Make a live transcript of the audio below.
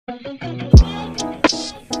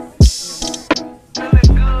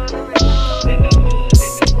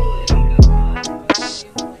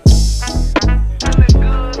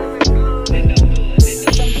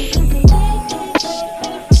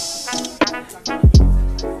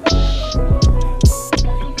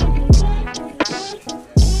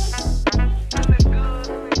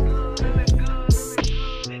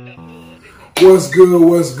What's good,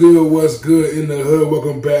 what's good, what's good in the hood?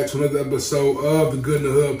 Welcome back to another episode of the Good in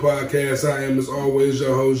the Hood podcast. I am, as always,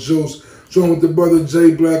 your host, Juice. Joined with the brother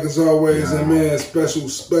Jay Black, as always. And, man,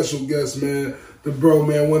 special guest, man. The bro,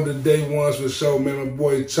 man, one of the day ones for the show, man. My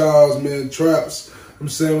boy Charles, man, Traps. I'm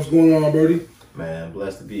saying, what's going on, Birdie? Man,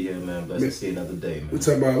 blessed to be here, man. Blessed to see another day, man. We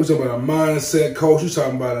talking about a mindset coach. We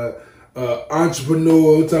talking about a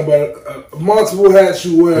entrepreneur. We talking about multiple hats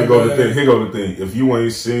you wear. Here go the thing. If you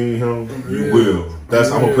ain't seen him, you will. I'm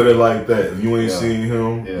gonna put it like that. If you ain't seen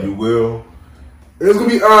him, you will. It's gonna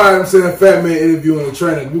be odd. I'm saying, fat man interviewing a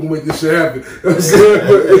trainer. We gonna make this shit happen. You know what I'm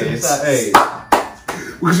saying?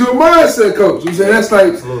 Because you're a mindset coach. You know what I'm saying? That's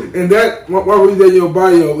like, absolutely. And that, why read that in your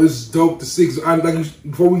bio is dope to see.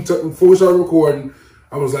 Before we started recording,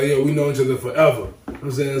 I was like, yo, we know each other forever. You know what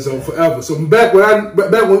I'm saying? So forever. So back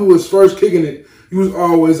when we was first kicking it, you was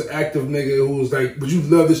always an active nigga who was like, but you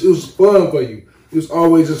love this. It was fun for you. It was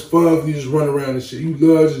always just fun for you to just run around and shit. You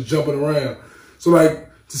love just jumping around. So like,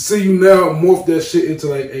 to see you now morph that shit into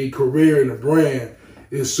like a career and a brand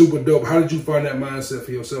is super dope. How did you find that mindset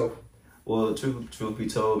for yourself? Well, truth be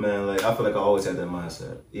told, man, like I feel like I always had that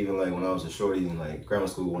mindset. Even like when I was a shorty in like grammar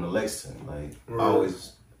school going to Lexington, like I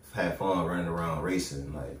always had fun running around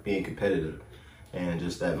racing, like being competitive. And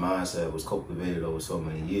just that mindset was cultivated over so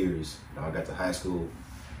many years. You know, I got to high school,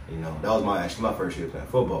 you know, that was my first year playing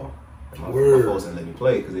football. My folks didn't let me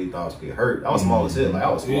play because they thought I was getting hurt. I was small as hell. Like,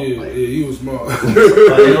 I was small. Yeah, you was small. Like, you know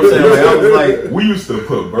what I'm saying? Like, I was like... We used to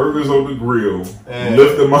put burgers on the grill,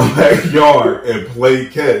 lift in my backyard, and play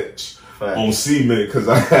catch on cement because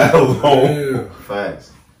I had a long...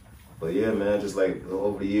 Facts. But yeah, man, just like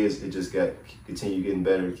over the years, it just continue getting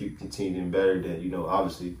better, continue getting better. Then, you know,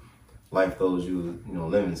 obviously, life throws you, you know,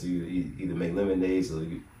 lemons. You either make lemonades or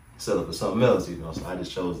you settle for something else, you know. So I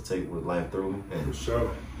just chose to take what life threw me. And, for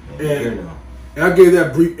sure. And I gave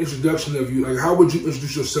that brief introduction of you. Like, how would you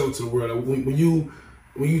introduce yourself to the world? Like, when you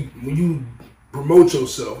promote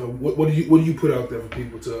yourself, what do you put out there for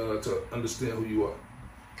people to understand who you are?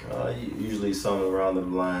 Usually something around the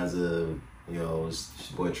lines of, you know, it's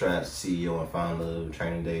your boy Traps, CEO and founder of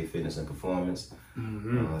Training Day Fitness and Performance.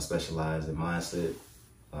 I specialize in mindset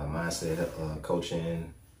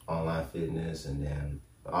coaching, online fitness, and then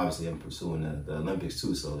obviously I'm pursuing the Olympics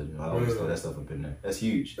too. So you know, I always throw that stuff up in there. That's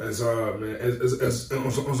huge. That's hard, man. As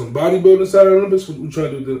on some bodybuilding side of the Olympics, we try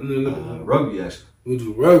to do the Olympics. Rugby actually. We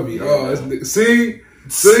do rugby. Yeah. See,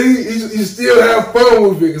 you still have fun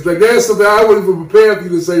with it. It's like that's something I wouldn't even prepare for you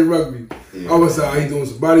to say rugby. Yeah, I was like, he doing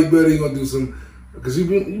some bodybuilding, he gonna do some, because you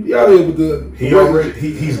be out here with the...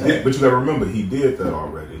 He's did, but you gotta remember, he did that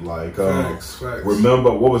already. Like, facts. Remember,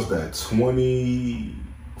 what was that,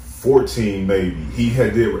 2014 maybe? He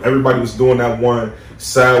had did, everybody was doing that one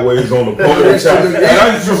sideways on the pole. And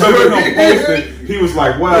I just remember him posting, he was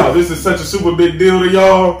like, wow, this is such a super big deal to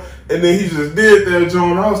y'all. And then he just did that,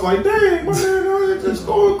 John. I was like, dang, man, it's just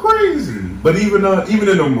going crazy. But even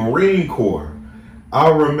in the Marine Corps, I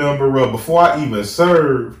remember before I even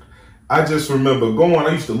served, I just remember going,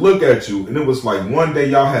 I used to look at you, and it was like one day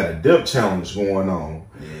y'all had a dip challenge going on.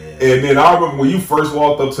 Yeah. And then I remember when you first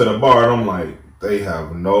walked up to the bar, and I'm like, they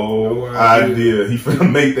have no idea. He finna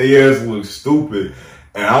make their ass look stupid.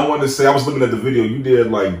 And I want to say, I was looking at the video, you did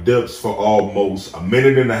like dips for almost a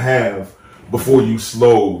minute and a half before you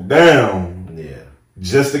slowed down.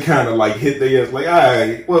 Just to kind of like hit their ass, like, all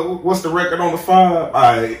right, what's the record on the 5? All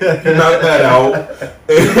right, you knocked that out.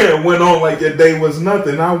 And went on like your day was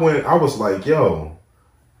nothing. I was like, yo,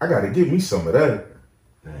 I got to give me some of that.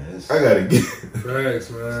 Man, I got to get. Thanks,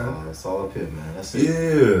 man. It's all up here, man. That's it.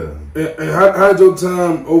 Yeah. And how did your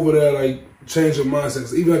time over there, like, change your mindset?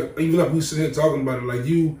 'Cause even like we sit here talking about it, like,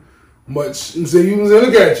 you much, I'm saying, you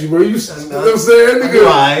look at you, bro. You know what I'm saying? Nigga,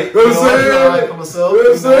 right. You know what I'm saying? You know what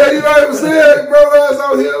I'm saying? Bro, guys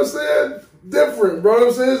out here, I'm saying, different, bro. You know what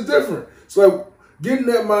I'm saying? It's different. So, like, getting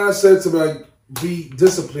that mindset to, like, be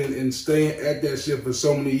disciplined and staying at that shit for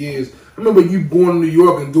so many years. I remember you going to New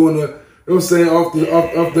York and doing the, you know what I'm saying, off the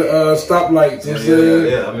stoplights. You know what I'm saying?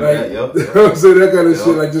 Yeah, I mean, like, yep. You know what I'm saying? That kind of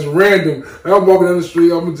shit, like, just random. Like, I'm walking down the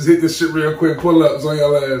street, I'm going to just hit this shit real quick, pull ups on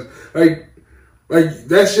your ass. Like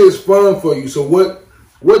that shit's fun for you. So what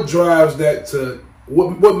drives that to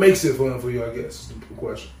what makes it fun for you? I guess is the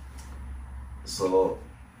question. So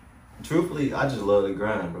Truthfully, I just love the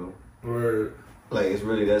grind, bro. Right. Like, it's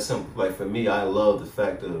really that simple. Like, for me, I love the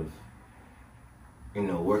fact of, you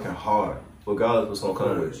know, working hard, regardless of what's going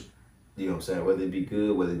to come with you. You know what I'm saying? Whether it be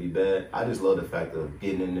good, whether it be bad. I just love the fact of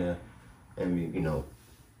getting in there and, you know,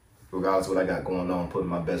 regardless of what I got going on, putting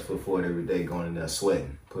my best foot forward every day, going in there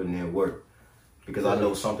sweating, putting in work. Because I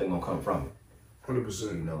know something going to come from it. 100%.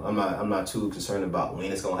 You know, I'm not too concerned about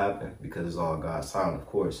when it's going to happen because it's all God's time, of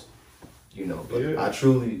course. You know, but I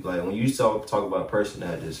truly, like, when you talk about a person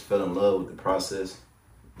that just fell in love with the process,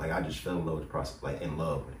 like, I just fell in love with the process, like, in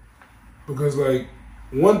love with it. Because, like,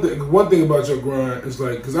 one thing about your grind is,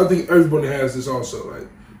 like, because I think everybody has this also, like,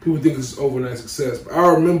 people think it's overnight success, but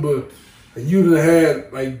I remember you done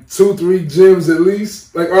had, like, 2-3 gyms at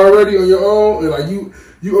least, like, already on your own, and, like,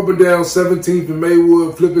 you up and down 17th and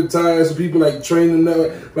Maywood, flipping tires, and people, like, training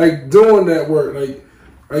that, like, doing that work,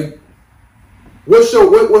 like, what's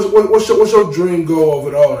your dream goal of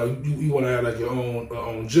it all? Like, you want to have like your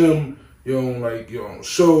own gym, your own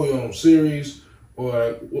show, your own series, or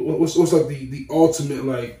like, what's like the ultimate,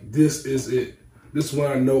 like, this is it? This is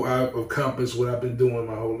when I know I've accomplished what I've been doing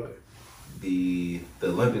my whole life. The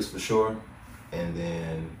Olympics for sure, and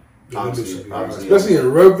then obviously especially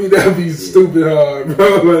in rugby, that'd be stupid hard,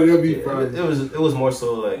 bro. Like, that'd be fun. It was more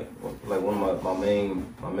so like one of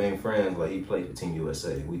my main friends, like, he played for Team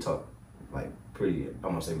USA. We talk like pretty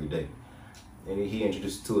almost every day, and he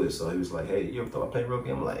introduced to it. So he was like, "Hey, you ever thought I played rugby?"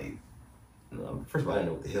 I'm like, no, first of all, I didn't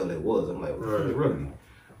know what the hell that was. I'm like, "What is rugby?"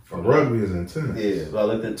 Rugby is intense. Yeah, but I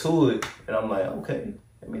looked into it, and I'm like, okay.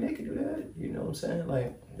 I mean, they can do that. You know what I'm saying?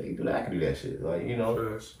 Like, they can do that. I can do that shit. Like, you know.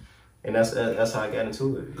 Yes. And that's how I got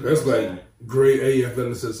into it. That's like grade A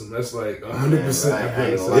athleticism. That's like 100%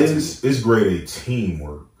 athleticism. It's grade A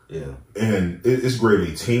teamwork. Yeah. And it's grade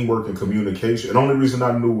A teamwork and communication. And the only reason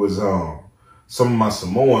I knew was some of my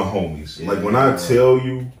Samoan homies. Yeah, like, when I tell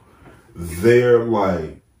you, they're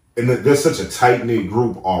like, and they're such a tight-knit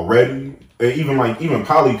group already. And even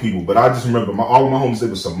poly people, but I just remember all of my homies, they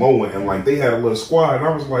were Samoan, and like they had a little squad, and I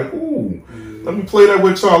was like, ooh, let me play that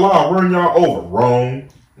with y'all. I'll run y'all over. Wrong.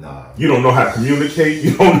 Nah. You don't know how to communicate.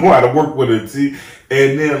 You don't know how to work with a team.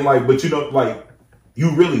 And then but you don't, like, you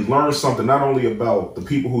really learn something not only about the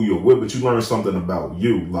people who you're with, but you learn something about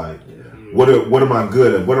you. Like, what am I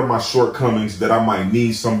good at? What are my shortcomings that I might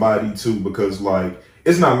need somebody to? Because, like,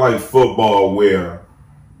 it's not like football where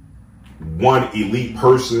one elite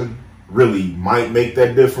person really might make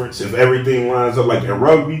that difference. If everything lines up, like in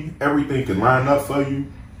rugby, everything can line up for you.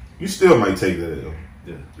 You still might take that L.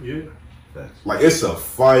 Yeah. Like, it's a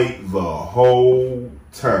fight the whole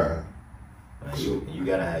time. You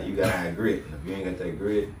gotta have grit. If you ain't got that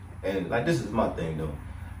grit, and like, this is my thing though.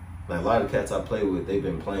 Like, a lot of the cats I play with, they've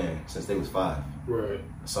been playing since they was 5. Right.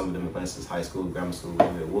 Some of them been playing since high school, grammar school,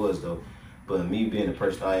 whatever it was though. But me being the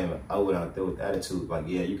person I am, I went out there with attitude. Like,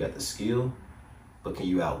 yeah, you got the skill, but can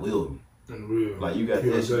you outwill me? Real. Like, you got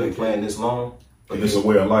this, you've been playing this long. And it's a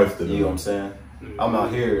way of life to do. You know what I'm saying? I'm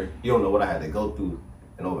out here, you don't know what I had to go through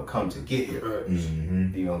and overcome to get here.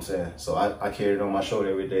 Mm-hmm. You know what I'm saying? So I carry it on my shoulder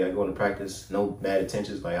every day. I go into practice, no bad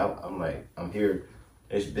intentions. Like, I'm here.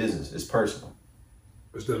 It's business. It's personal.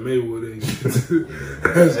 It's that Maywood in you.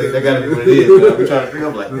 That gotta be what it is. Man. I'm trying to figure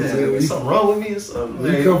out, like, man, is something wrong with me or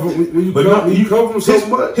something? You come from so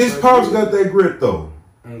much. His pops got that grit though.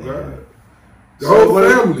 Oh, God. The So, whole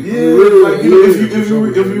like, family. Yeah, really, like, you know,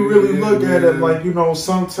 if you really look at it, like, you know,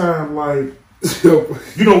 sometimes, like,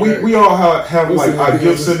 you know, we all have like our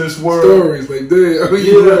gifts in this world. Stories like that.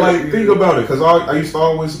 Yeah, like, think about it, because I used to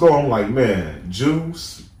always go, I'm like, man,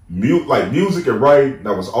 juice, like music and writing,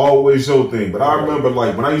 that was always your thing. But I remember,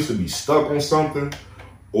 like, when I used to be stuck on something,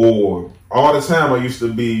 or all the time I used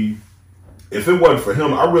to be, if it wasn't for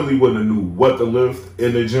him, I really wouldn't have knew what to lift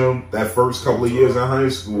in the gym that first couple of years in high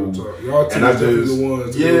school. And I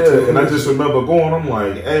just remember going, I'm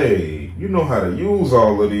like, hey, you know how to use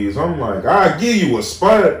all of these. I'm like, I'll give you a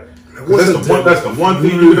spot. That's the one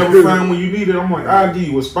thing you never find when you need it. I'm like, I'll give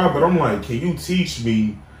you a spot, but I'm like, can you teach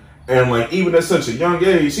me? And like, even at such a young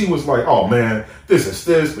age, he was like, oh man, this is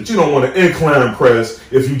this, but you don't want to incline press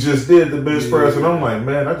if you just did the bench press. And I'm like,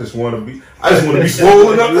 man, I just want to be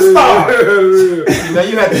swollen up to stop. Now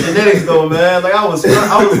you had the genetics though, man. Like, I was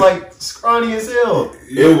like scrawny as hell.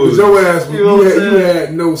 It was your ass. You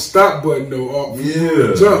had no stop button, no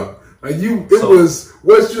jump. Like, it was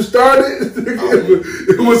once you started,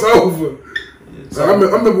 it was over. So I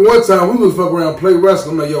remember one time we was fucking around play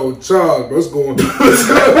wrestling. I'm like, yo, Charles, bro, what's going on?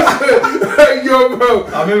 Yo, bro.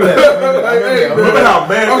 I remember that. Remember how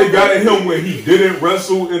mad they got at him when he didn't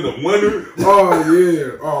wrestle in the winter? Oh,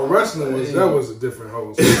 yeah. Oh, wrestling that was a different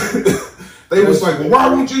host. They was like, well, why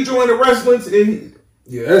won't you join the wrestling? And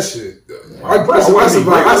Yeah, that shit. I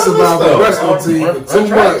survived on a wrestling team for 2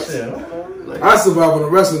 months. I survived on a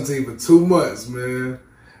wrestling team for 2 months, man.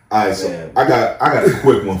 All right, so I got a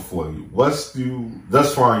quick one for you. What's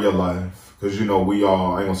thus far in your life? Because you know we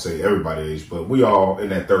all, I ain't gonna say everybody age, but we all in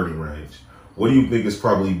that 30 range. What do you think has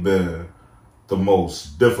probably been the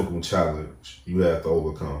most difficult challenge you have to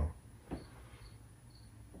overcome?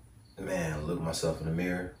 Man, look myself in the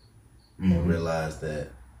mirror and realize that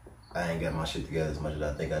I ain't got my shit together as much as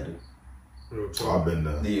I think I do. I've been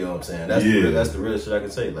there. You know what I'm saying? That's the realest shit I can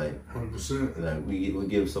say. Like, 100%. Like we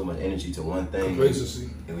give so much energy to one thing, complacency,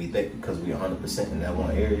 and we think because we 100% in that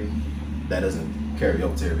one area, that doesn't carry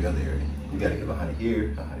over to every other area. You gotta give 100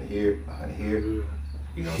 here, 100 here, 100 here.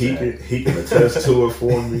 You know what I'm saying? He can attest to it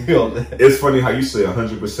for me. It's funny how you say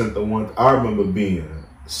 100% the one. I remember being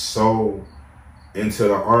so into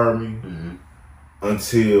the Army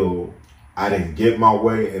until I didn't get my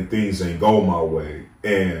way and things ain't go my way.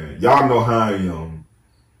 And y'all know how I am.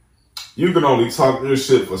 You can only talk your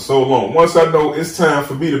shit for so long. Once I know it's time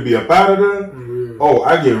for me to be up out of there,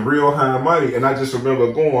 I get real high and mighty. And I just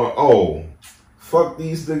remember going, fuck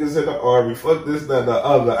these niggas in the Army, fuck this, that, the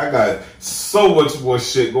other. I got so much more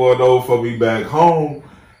shit going on for me back home.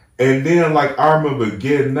 And then, like, I remember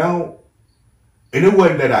getting out, and it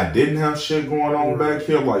wasn't that I didn't have shit going on back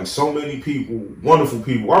here. Like, so many people, wonderful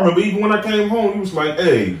people. I remember even when I came home, he was like,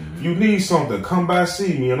 hey, if you need something, come by,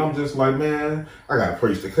 see me. And I'm just like, man, I got to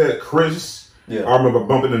praise the cat. Chris. Yeah. I remember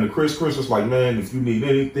bumping into Chris. Chris was like, man, if you need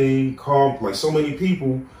anything, call. Like, so many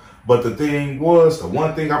people. But the thing was, the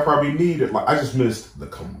one thing I probably needed, like, I just missed the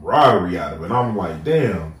camaraderie out of it. And I'm like,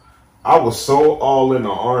 damn, I was so all in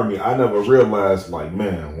the Army. I never realized, like,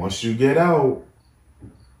 man, once you get out,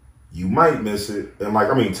 you might miss it. And like,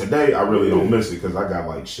 I mean, today I really don't miss it because I got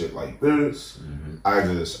like shit like this. I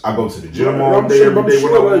go to the gym all day, every day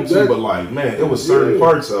when I want to. But like, man, it was certain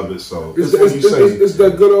parts of it. So it's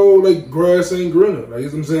that good old like grass ain't greener. Like, you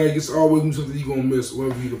know what I'm saying? Like, it's always something you gonna miss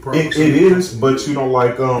whenever you the promise. It is, but you know,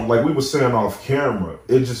 like we were saying off camera,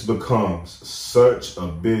 it just becomes such a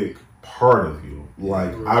big part of you.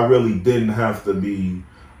 Like, I really didn't have to be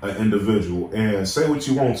an individual, and say what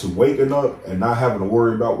you want to, waking up and not having to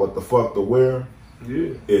worry about what the fuck to wear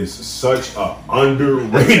is such a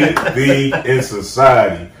underrated thing in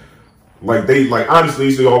society. Like,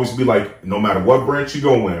 honestly, they always be like, no matter what branch you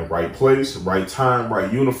go in, right place, right time,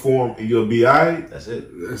 right uniform, and you'll be all right. That's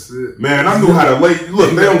it. Man, I knew how to lay.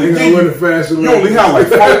 Look, they only give you only have like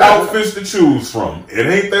 4 outfits to choose from. It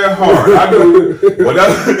ain't that hard. I knew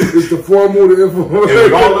whatever. It's the formal, the informal. And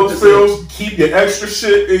with all those films, keep your extra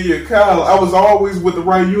shit in your car. I was always with the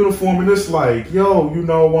right uniform, and it's like, yo, you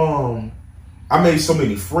know, I made so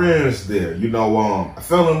many friends there. You know, I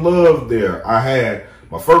fell in love there. I had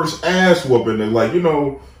my first ass whooping, and like, you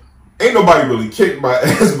know, ain't nobody really kicked my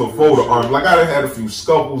ass before the Army. Like, I done had a few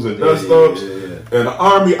scuffles and dust ups. In the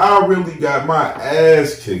Army, I really got my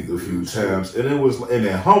ass kicked a few times, and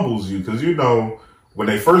it humbles you, because you know, when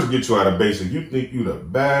they first get you out of basic, you think you the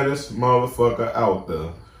baddest motherfucker out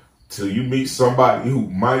there, till you meet somebody who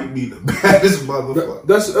might be the baddest motherfucker.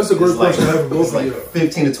 That's a great question. It's like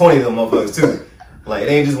 15 to 20 of them motherfuckers too. Like, it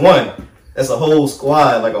ain't just one. That's a whole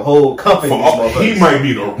squad, like a whole company. He might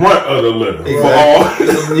be the runt of the litter.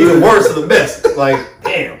 Exactly. Even worse of the best. Like,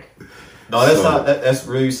 damn. No, that's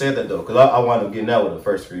really, you said that though, because I wound up getting out with the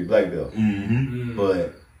first 3 black belt.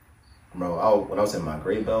 But bro, when I was in my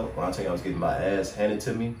gray belt, when I tell you I was getting my ass handed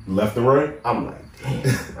to me, left and right, I'm like,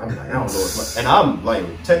 damn. I'm like, I don't know what's my, and I'm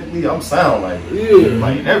like, technically, I'm sound like,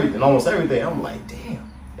 like everything, almost everything. I'm like, damn.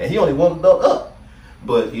 And he only won the belt up.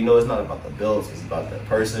 But, you know, it's not about the belts. It's about that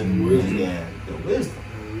person and the wisdom.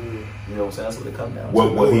 You know what I'm saying? That's what it comes down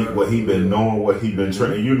to. What he been knowing, what he been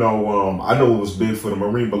training. You know, I know it was big for the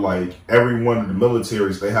Marine, but like every one of the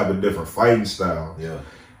militaries, they have a different fighting style. Yeah.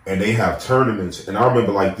 And they have tournaments. And I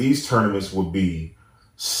remember like these tournaments would be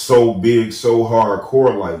so big, so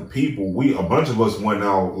hardcore. Like a bunch of us went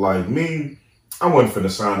out. Like me, I wasn't finna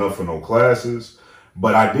sign up for no classes.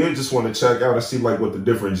 But I did just want to check out and see like what the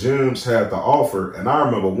different gyms had to offer. And I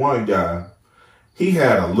remember one guy, he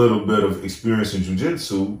had a little bit of experience in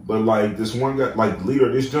jiu-jitsu, but like this one guy, like the leader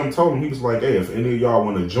of this gym told him, he was like, hey, if any of y'all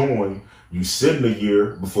want to join, you sit in a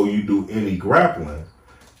year before you do any grappling.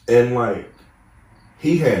 And like,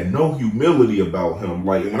 he had no humility about him.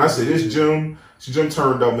 Like, when I say this gym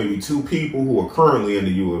turned out maybe 2 people who are currently in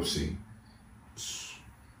the UFC.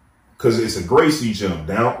 Because it's a Gracie gym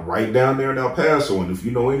right down there in El Paso. And if you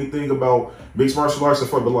know anything about mixed martial arts and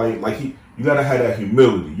stuff, but you gotta have that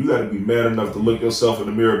humility. You gotta be man enough to look yourself in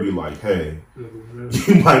the mirror and be like, hey,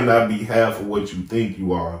 you might not be half of what you think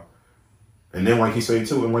you are. And then, like you say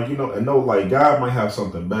too, and like like God might have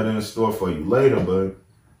something better in store for you later, but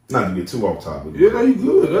not to get too off topic. Yeah, no, you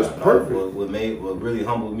good. That's perfect. What really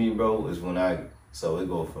humbled me, bro, is when it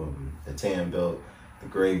go from the tan belt, the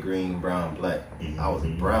gray, green, brown, black. I was a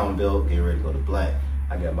brown belt, getting ready to go to black.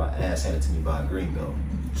 I got my ass handed to me by a green belt.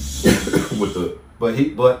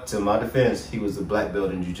 But to my defense, he was a black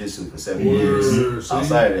belt in jiu-jitsu for 7 years.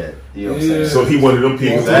 Outside of that, you know what I'm saying? So he one of them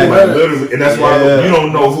people, literally, and that's why you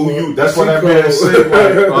don't know who you. That's what that man said.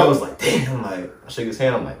 Like, I was like, damn, like I shook his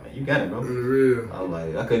hand. I'm like, man, you got it, bro. I'm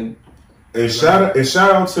like, I couldn't. And shout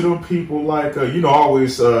out to them people like I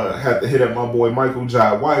always have to hit at my boy Michael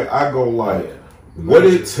Jai White. I go like, what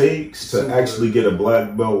it takes to actually get a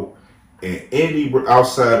black belt. And any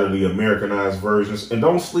outside of the Americanized versions, and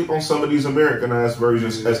don't sleep on some of these Americanized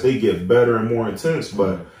versions as they get better and more intense.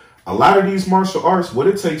 But a lot of these martial arts, what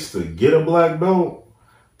it takes to get a black belt,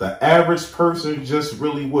 the average person just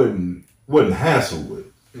really wouldn't hassle with.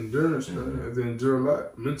 Endurance, man. I have to endure a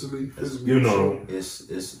lot mentally, physically.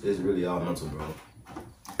 It's really all mental, bro.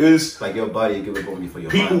 It's like your body give up on you for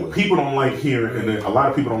your mind. People don't like hearing, and then a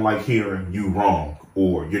lot of people don't like hearing you wrong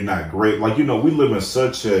or you're not great. Like we live in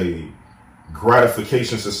such a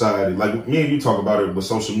gratification society. Like me and you talk about it with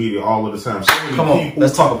social media all of the time. So Come on,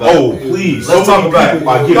 let's talk about it. Oh, please. Let's talk about it.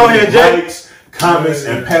 Go ahead, likes, comments,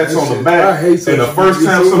 and pats on the back. And the first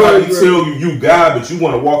time somebody tell you God, but you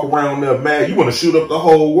want to walk around there mad, you want to shoot up the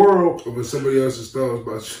whole world. But somebody else's thoughts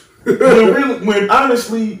about you. when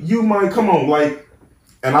honestly, you might come on, like,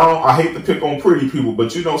 and I hate to pick on pretty people,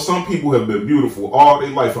 but some people have been beautiful all their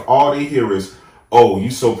life, and all they hear is, oh,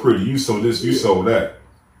 you so pretty, you so this, you so that.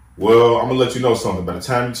 Well, I'm gonna let you know something. By the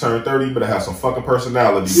time you turn 30, you better have some fucking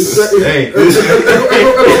personality. I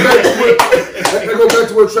go back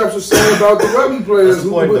to what Traps was saying about the rugby players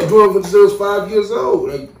who grew up until they was 5 years old.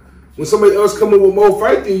 Like when somebody else come in with more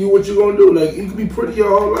fight than you, what you gonna do? Like you can be pretty your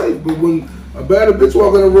whole life, but when a bad bitch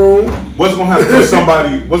walk in the room, what's gonna happen with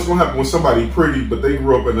somebody? What's gonna happen with somebody pretty, but they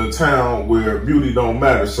grew up in a town where beauty don't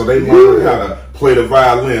matter? So they learned how to play the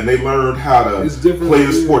violin. They learned how to play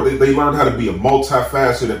the sport. They learned how to be a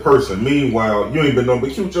multifaceted person. Meanwhile, you ain't been nothing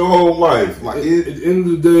but cute your whole life. Like at the end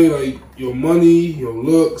of the day, like your money, your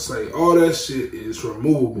looks, like all that shit is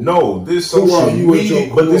removable. No, this social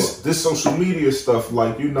media, but this social media stuff,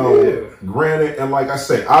 like granted, and like I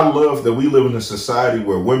say, I love that we live in a society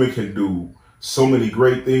where women can do so many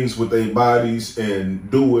great things with their bodies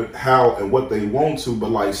and do it how and what they want to.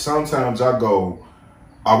 But like sometimes I go,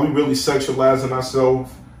 are we really sexualizing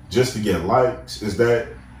ourselves just to get likes? Does that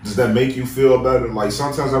make you feel better? Like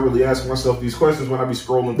sometimes I really ask myself these questions when I be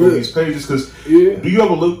scrolling through these pages. Because do you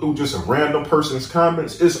ever look through just a random person's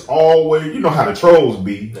comments? It's always, you know how the trolls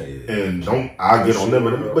be, and I get on them.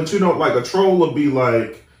 But like a troll will be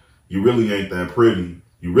like, you really ain't that pretty.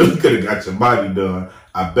 You really could have got your body done.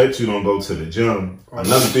 I bet you don't go to the gym.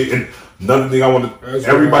 Another thing I want to,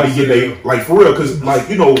 everybody get like for real, because like,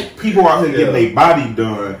 people out here getting their body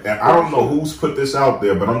done, and I don't know who's put this out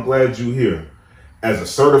there, but I'm glad you here. As a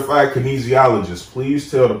certified kinesiologist,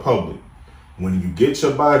 please tell the public, when you get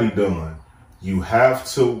your body done, you have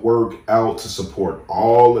to work out to support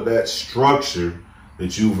all of that structure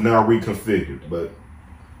that you've now reconfigured. But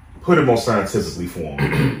put it more scientifically for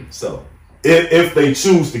them. So, if they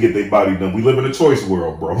choose to get their body done, we live in a choice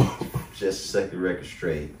world, bro. Just to set the record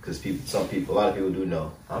straight, because a lot of people do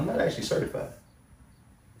know, I'm not actually certified.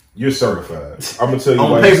 You're certified. I'm gonna tell you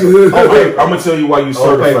why. I'm gonna tell you why you're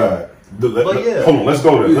certified. Hold on, let's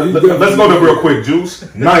go there. Let's go there real quick, Juice.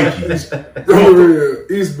 Nike.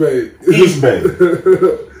 East Bay.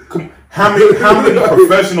 How many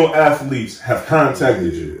professional athletes have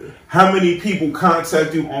contacted you? How many people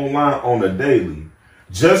contact you online on a daily?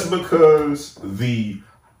 Just because the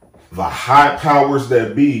high powers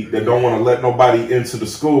that be that don't want to let nobody into the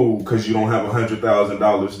school because you don't have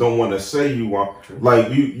 $100,000 don't want to say you are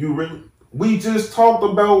like you really. We just talked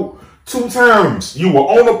about 2 times you were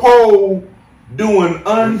on a pole doing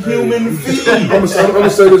unhuman feet. I'm gonna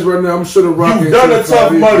say this right now. I'm sure the Rock you've done a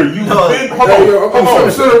Tough Mudder. You've been. I'm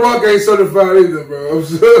sure the Rock ain't certified either, bro. I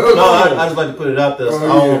just like to put it out there. So I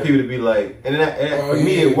don't want people to be like, and for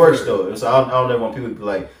me it works though. So I don't ever want people to be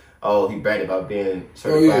like, oh, he bragged about being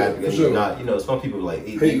certified because he's not. Some people like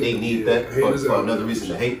they need that for another reason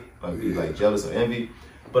to hate, be like jealous or envy.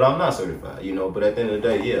 But I'm not certified, But at the end of the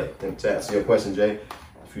day, to answer your question, Jay,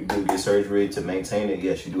 if you do get surgery to maintain it,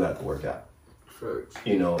 yes, you do have to work out. Facts.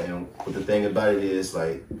 But the thing about it is,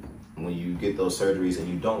 like, when you get those surgeries and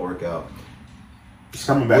you don't work out, it's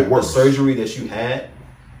coming back worse. The surgery that you had,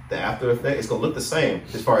 the after effect, it's gonna look the same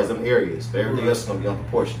as far as them areas, but everything else is gonna be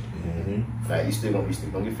unproportioned. Like, you still gonna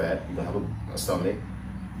get fat. You're gonna have a stomach.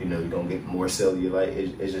 you know, you're gonna get more cellular.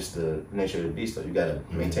 It's just the nature of the beast. So you gotta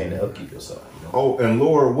maintain and upkeep yourself. You know? Oh, and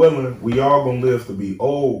Lord willing, we all gonna live to be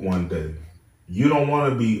old one day. You don't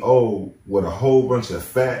want to be old with a whole bunch of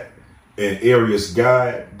fat and areas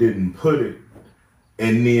God didn't put it,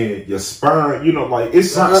 and then your spine, you know, like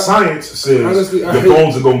it's science says honestly, your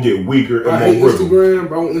bones are gonna get weaker and I more hate brittle. Instagram,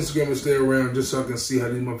 but I want Instagram to stay around just so I can see how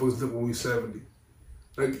these motherfuckers look when we 70.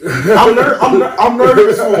 Like, I'm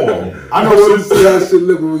nervous for them. I know want to see how shit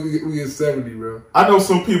look when we get 70, bro. I know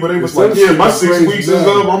some people, they was like, yeah, my 6 weeks is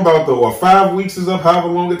up, I'm about to, or 5 weeks is up, however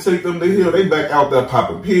long it take them to heal. They back out there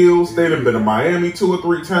popping pills. They done been to Miami 2 or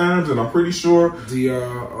 3 times, and I'm pretty sure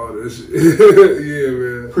DR, all that shit. Yeah,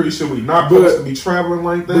 man. Pretty sure we not supposed to be traveling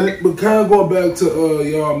like that. But kind of going back to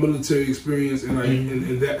y'all military experience and like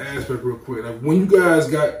in that aspect real quick. Like when you guys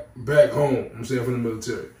got back home, I'm saying from the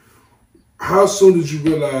military, how soon did you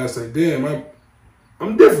realize, like, damn,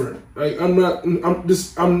 I'm different. Like, I'm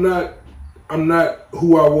not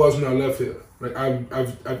who I was when I left here. Like,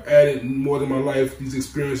 I've added more to my life. These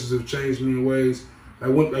experiences have changed me in ways.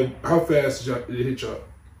 Like, how fast did it hit y'all?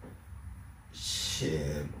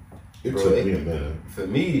 Shit, It took me a minute. For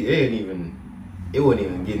me, it wasn't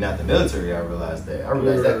even getting out the military. I realized that. I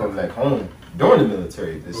realized that coming back home during the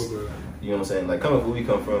military. You know what I'm saying? Like, coming where we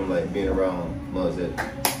come from, like being around mugs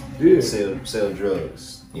that. Sell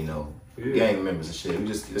drugs, you know, gang members and shit. We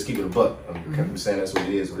just keep it a buck. I'm saying that's what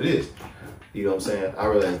it is. You know what I'm saying? I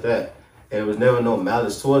realized that. And it was never no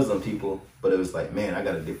malice towards them people, but it was like, man, I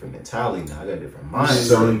got a different mentality now. I got a different mindset.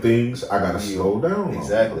 Certain things I gotta slow down.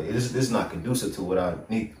 Exactly. This is not conducive to what I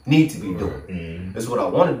need to be doing. It's what I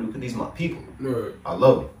want to do because these are my people. I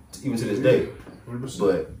love them, even to this day. 100%.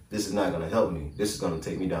 But this is not gonna help me. This is gonna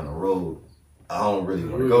take me down a road I don't really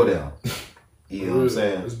want to go down. You know what I'm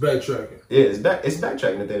saying? It's backtracking. Yeah, it's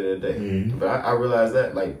backtracking at the end of the day. But I realized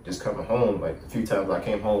that, like, just coming home, like, a few times I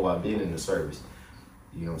came home while being in the service.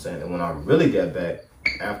 You know what I'm saying? And when I really got back,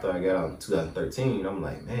 after I got out in 2013, I'm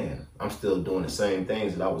like, man, I'm still doing the same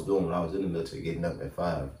things that I was doing when I was in the military, getting up at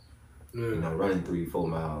 5. You know, running 3-4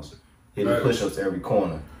 miles, hitting push-ups every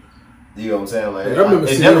corner. You know what I'm saying? Like, I remember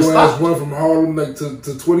seeing when I was running from Harlem like to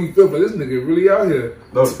 25th. Like, this nigga really out here.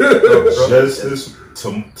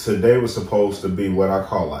 Today was supposed to be what I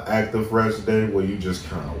call an active rest day, where you just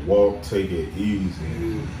kind of walk, take it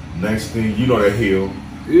easy. Next thing you know, the hill.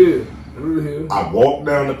 Yeah, the hill. I walked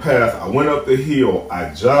down the path. I went up the hill.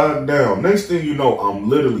 I jogged down. Next thing you know, I'm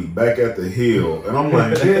literally back at the hill, and I'm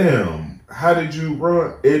like, damn, how did you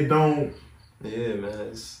run? It don't. Yeah,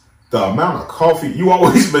 man. The amount of coffee, you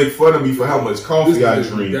always make fun of me for how much coffee I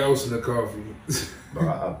drink. Dousing the coffee. Bro,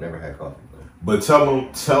 I've never had coffee, bro. But tell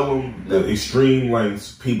them the extreme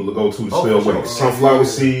lengths people to go to spell weight. Sunflower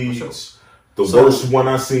seeds. The worst one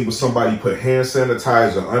I seen was somebody put hand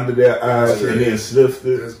sanitizer under their eyes and then sniffed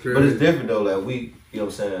it. But it's different though. Like you know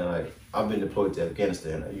what I'm saying? Like, I've been deployed to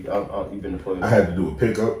Afghanistan. You've been deployed. I had to do a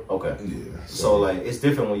pickup. Okay. Yeah. So like, it's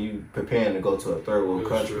different when you preparing to go to a third world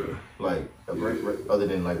country, like other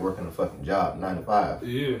than like working a fucking job 9 to 5.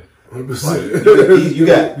 Yeah. Like, you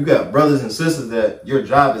got brothers and sisters that your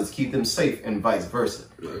job is to keep them safe and vice versa.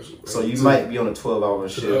 So you might be on a 12-hour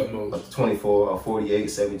shift, a 24 or 48,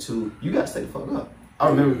 72. You got to stay the fuck up. I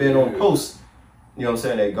remember being on post. You know what I'm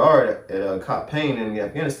saying? That guard at Cop Payne in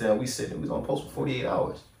Afghanistan, we was on post for 48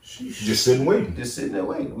 hours. Just sitting waiting. Just sitting there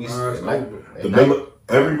waiting.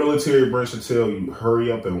 Every military branch will tell you, hurry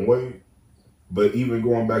up and wait. But even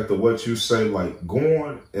going back to what you say, like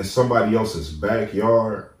going in somebody else's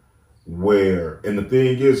backyard, and the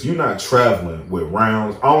thing is, you're not traveling with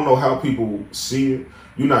rounds. I don't know how people see it.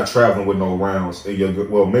 You're not traveling with no rounds.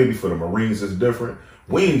 Well, maybe for the Marines it's different.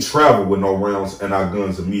 We ain't travel with no rounds and our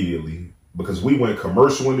guns immediately, because we went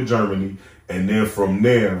commercial into Germany, and then from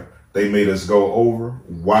there, they made us go over.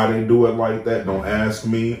 Why they do it like that, don't ask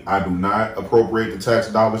me. I do not appropriate the tax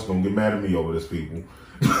dollars. Don't get mad at me over this, people.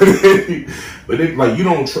 But like, you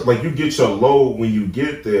don't like, you get your load when you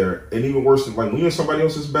get there, and even worse, like when you're in somebody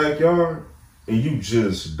else's backyard and you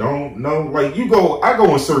just don't know. Like I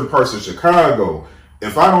go in certain parts of Chicago.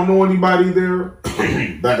 If I don't know anybody there,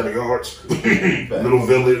 back of the yards, little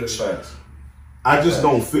village. I just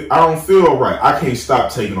don't feel right. I can't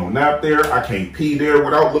stop taking a nap there. I can't pee there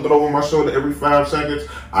without looking over my shoulder every 5 seconds.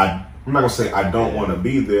 I'm not going to say I don't want to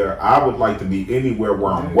be there. I would like to be anywhere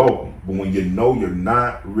where I'm welcome. But when you know you're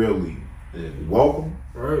not really welcome.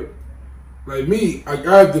 Right. Like me, I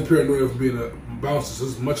got the paranoia from being a bouncer. So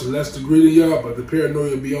it's much less degree than y'all, but the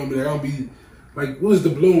paranoia be on me. Like, I don't be, like, what is the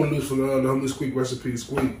balloon loose for the homeless Squeak, recipe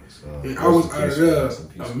Squeak? And I was out of there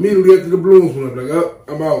immediately after the balloons went up.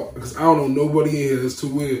 Like, I'm out. Because I don't know nobody in here. It's too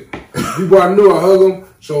weird. People I knew, I hug them,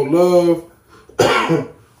 show love.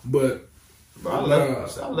 But I left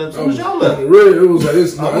as soon as y'all left. On the real, it was like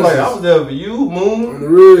it's. I was there for you, Moon. On the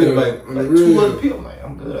real, like 2 other people. I'm like,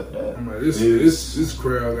 I'm good after that. I'm like, this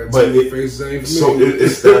crowd got but faces ain't for me. So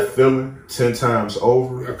it's that feeling 10 times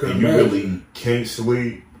over, and you imagine. really can't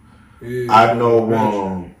sleep. Yeah, I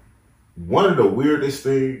know. One of the weirdest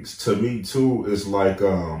things to me too is like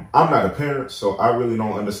I'm not a parent, so I really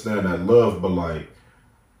don't understand that love. But like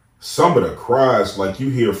some of the cries, like you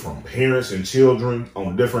hear from parents and children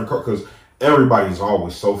on different because everybody's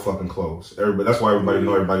always so fucking close. That's why everybody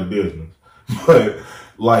know everybody's business. But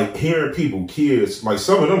like hearing people, kids, like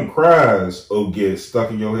some of them cries will get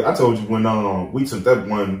stuck in your head. I told you when we took that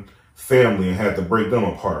one family and had to break them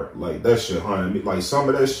apart, like that shit haunted me. Like some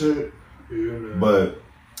of that shit, yeah, man. But.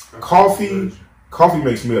 Coffee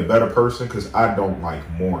makes me a better person because I don't like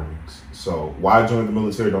mornings. So why I joined the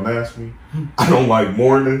military, don't ask me. I don't like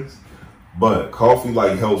mornings, but coffee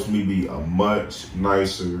like helps me be a much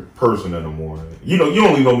nicer person in the morning. You know, you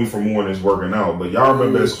only know me from mornings working out, but y'all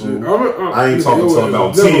remember at school, I ain't talking till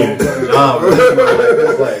about 10.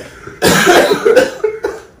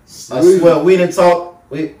 I swear, we didn't talk.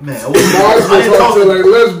 I didn't talk to like,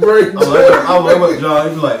 let's break. I was with John.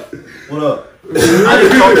 He was like, what up? I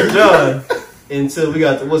didn't talk to John until we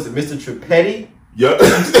got to, what's it, Mr. Tripetti? Yep. When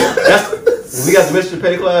we got to Mr.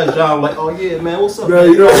 Tripetti class, John was like, oh yeah, man, what's up? No,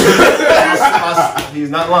 you know. He's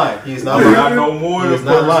not lying. He's not lying. I know more He's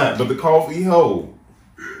not lying. But the coffee hold.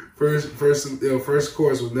 First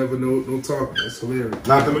course was never no talking. That's hilarious.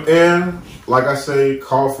 Not the and like I say,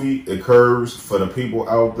 coffee it curves for the people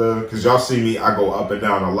out there because y'all see me. I go up and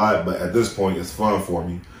down a lot, but at this point, it's fun for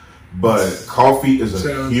me. But coffee is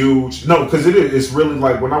a huge because it is. It's really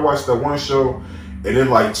like when I watched that one show and then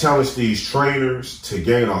like challenge these trainers to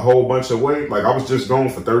gain a whole bunch of weight. Like I was just going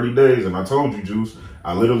for 30 days and I told you, Juice,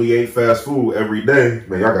 I literally ate fast food every day.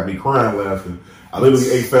 Man, y'all got me crying laughing. I literally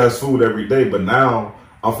ate fast food every day, but now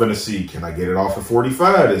I'm finna see can I get it off at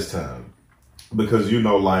 45 this time? Because you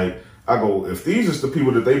know, like I go, if these is the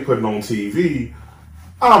people that they putting on TV,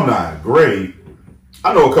 I'm not great.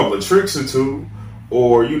 I know a couple of tricks or two.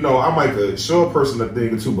 Or, you know, I might show a person a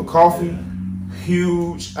thing or two, but coffee,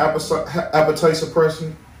 huge appetite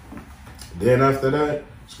suppressant. Then after that,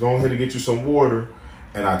 just go ahead and get you some water.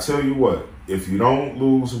 And I tell you what, if you don't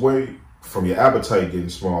lose weight from your appetite getting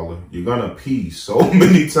smaller, you're going to pee so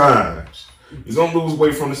many times. You're going to lose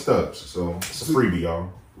weight from the steps. So it's a freebie, y'all.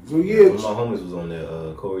 So yeah. One of my homies was on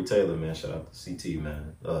there, Corey Taylor, man. Shout out to CT,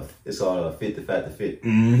 man. It's called Fit the Fat to Fit.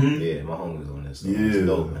 Mm-hmm. Yeah, my homie was on there. So yeah. It's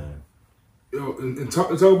dope, man. Yo, and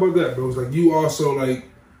talk about that, bro. It's like you also like,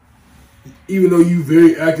 even though you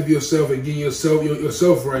very active yourself and getting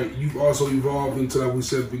yourself right, you've also evolved into, like we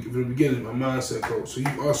said from the beginning, a mindset coach. So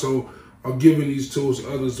you also are giving these tools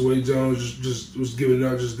to others the way John was giving it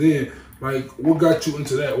out just then. Like, what got you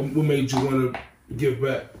into that? What made you want to give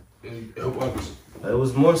back and help others? It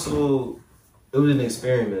was more so, it was an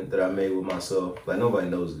experiment that I made with myself. Like nobody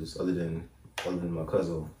knows this other than my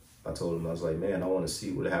cousin. I told him, I was like, man, I want to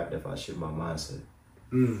see what would happen if I shift my mindset.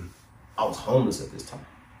 I was homeless at this time.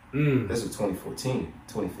 This was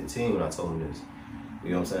 2015 when I told him this.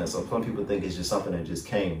 You know what I'm saying? So some people think it's just something that just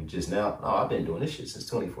came just now. No, I've been doing this shit since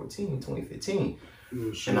 2015.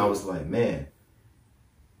 Sure. And I was like, man,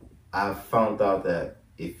 I found out that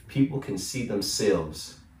if people can see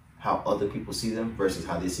themselves how other people see them versus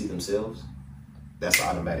how they see themselves, that's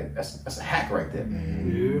automatic. That's a hack right there.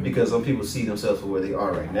 Yeah. Because some people see themselves for where they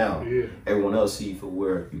are right now. Yeah. Everyone else see you for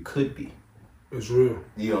where you could be. It's real.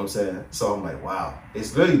 You know what I'm saying? So I'm like, wow,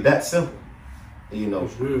 it's really that simple. You know,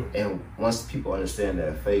 it's real. And once people understand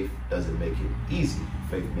that faith doesn't make it easy,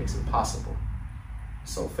 faith makes it possible.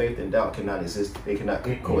 So faith and doubt cannot exist. They cannot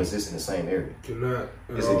coexist in the same area. Cannot.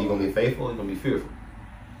 It's either you're gonna be faithful or you're gonna be fearful.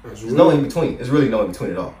 There's no in between. There's really no in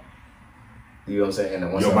between at all. You know what I'm saying? And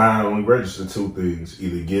then once your mind only registers two things: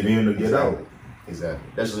 either get in or get out. Exactly.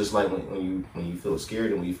 That's just like when you feel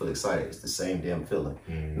scared and when you feel excited. It's the same damn feeling.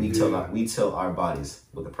 We tell our bodies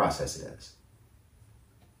what the process it is.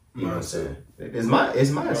 You know what I'm saying? It's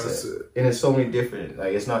mindset. And it's so many different.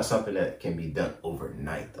 Like it's not something that can be done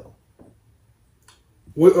overnight though.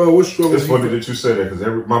 What struggles? It's funny that you say that because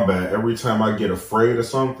every time I get afraid of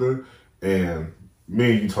something, and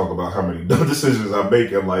me and you talk about how many dumb decisions I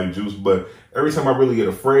make in life, Juice, but every time I really get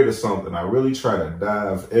afraid of something, I really try to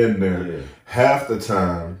dive in there. Yeah. Half the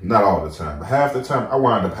time, not all the time, but half the time, I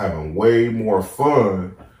wind up having way more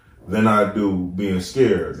fun than I do being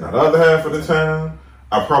scared. Now, the other half of the time,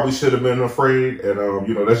 I probably should have been afraid, and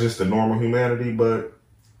you know, that's just the normal humanity, but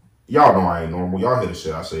y'all know I ain't normal. Y'all hear the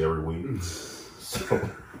shit I say every week. So.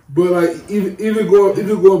 But like, even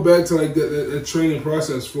going back to like that training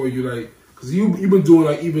process for you, like, Because you've been doing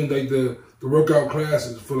like even like the workout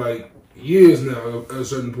classes for like years now at a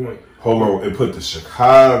certain point. Hold on, and put the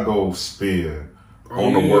Chicago spin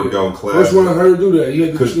on the workout class. First one I heard do that. He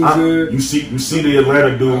had the you see the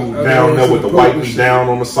Atlanta dude down there with the wiping down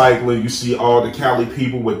on the cycling. You see all the Cali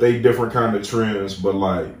people with they different kind of trends, but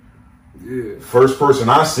like first person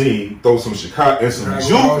I seen throw some Chicago and some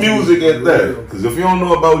juke music at that. Because if you don't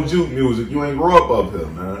know about juke music, you ain't grow up here,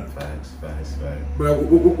 man. Facts. But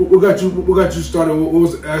what got you started? What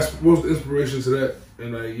was the inspiration to that?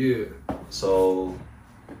 And So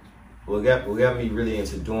what got me really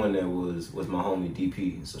into doing that was my homie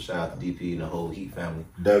DP. So shout out to DP and the whole Heat family.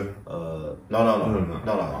 Devin? No.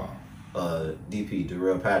 DP,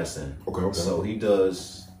 Darrell Patterson. Okay. So he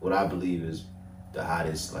does what I believe is the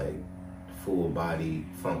hottest like full body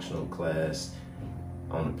functional class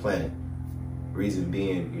on the planet. Reason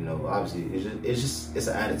being, obviously it's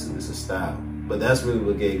an attitude, it's a style. But that's really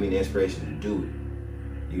what gave me the inspiration to do it.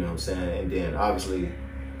 You know what I'm saying? And then obviously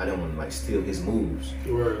I didn't want to like steal his moves.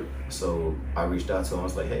 Right. So I reached out to him. I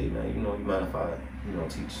was like, hey man, you mind if I,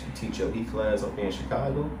 teach your Heat class up here in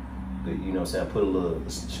Chicago? You know what I'm saying? Put a little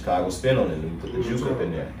Chicago spin on it and put the juke up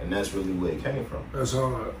in there. And that's really where it came from. That's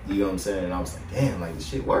hard. You know what I'm saying? And I was like, damn, like this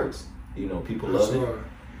shit works. People love it.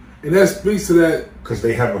 And that speaks to that. Because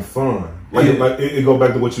they having fun. Like it go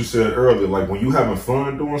back to what you said earlier. Like when you having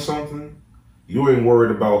fun doing something, you ain't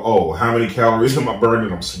worried about, how many calories am I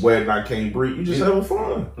burning? I'm sweating, I can't breathe. You just having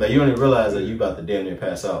fun. Like you don't even realize that you about to damn near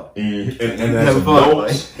pass out. And as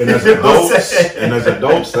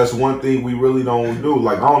adults, that's one thing we really don't do.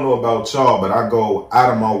 Like I don't know about y'all, but I go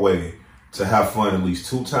out of my way to have fun at least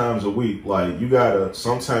 2 times a week. Like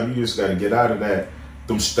sometimes you just gotta get out of that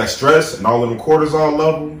stress and all of them cortisol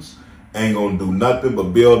levels. Ain't gonna do nothing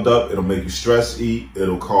but build up. It'll make you stress eat.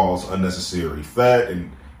 It'll cause unnecessary fat,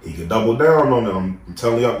 and he can double down on it. I'm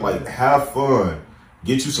telling you, like, have fun.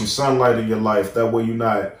 Get you some sunlight in your life. That way you're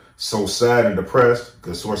not so sad and depressed.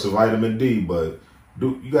 Good source of vitamin D, but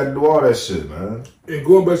you got to do all that shit, man. And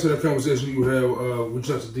going back to that conversation you have with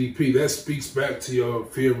Justice DP, that speaks back to your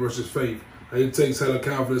fear versus faith. Like, it takes hella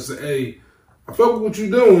confidence to, hey, I fuck with what you're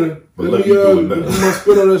doing. But let me put my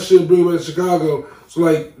spin on that shit and bring it back to Chicago. So,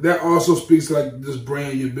 like, that also speaks to, like, this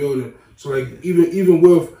brand you're building. So, like, even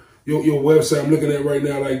with your website I'm looking at right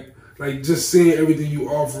now, like just seeing everything you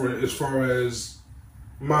offer as far as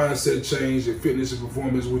mindset change and fitness and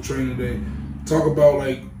performance with Training Day. Talk about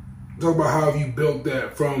how you built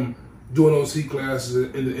that from doing those Heat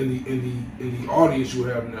classes in the audience you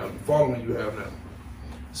have now, the following you have now.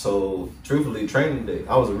 So truthfully, Training Day,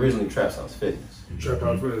 I was originally Trap House Fitness. Trap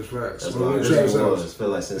House Fitness, facts. That's what it was. I feel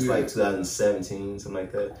like since like 2017, something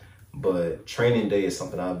like that. But Training Day is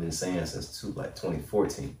something I've been saying since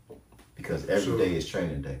 2014, because every day is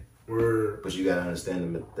Training Day. Word. But you gotta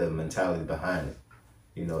understand the mentality behind it.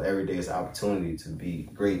 Every day is an opportunity to be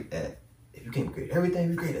great at. If you can't be great at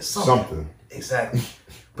everything, be great at something. Exactly.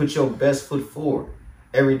 Put your best foot forward.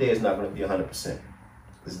 Every day is not going to be 100%.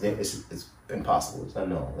 It's impossible. It's not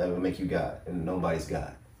known. That would make you God, and nobody's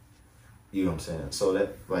God. You know what I'm saying? So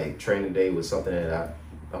that like Training Day was something that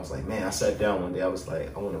I was like, man. I sat down one day. I was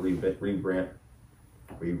like, I want to redo the brand.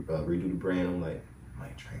 I'm like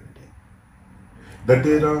Training Day. That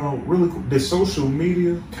did really cool. Did social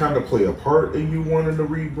media kind of play a part in you wanting to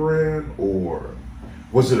rebrand, or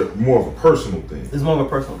was it more of a personal thing? It's more of a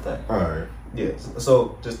personal thing. All right. Yes.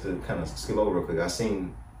 So just to kind of skip over real quick, I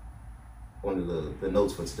seen one of the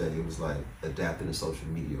notes for today. It was like adapting to social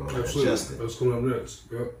media or adjusting. That's coming up next.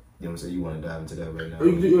 Yep. You know what I'm saying? You want to dive into that right now?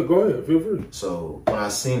 Yeah, go ahead. Feel free. So when I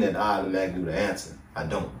seen that, I automatically knew the answer. I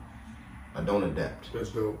don't adapt.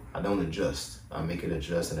 That's dope. I don't adjust. I make it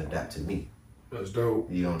adjust and adapt to me. That's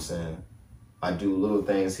dope. You know what I'm saying? I do little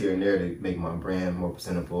things here and there to make my brand more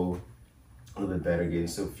presentable, a little bit better, getting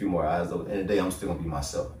a few more eyes. Though at the end of the day, I'm still gonna be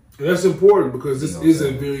myself. And that's important because this is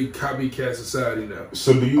a very copycat society now.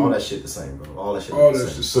 So do you all that shit the same, bro? All that shit.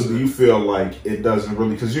 So do you feel like it doesn't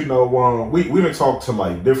really? Because we done talk to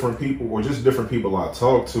like different people or just different people I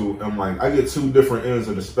talk to, and like I get 2 different ends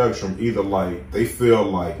of the spectrum. Either like they feel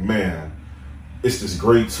like, man, it's this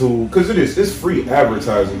great tool because it's free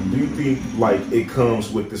advertising. Do you think like it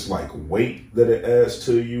comes with this like weight that it adds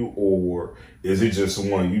to you, or is it just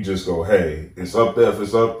one you just go, hey, it's up there if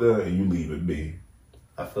it's up there, and you leave it be?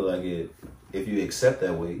 I feel like if you accept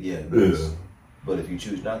that weight, yeah, it is. But if you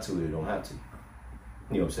choose not to, it don't have to. You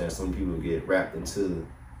know what I'm saying? Some people get wrapped into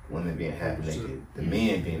women being half naked, the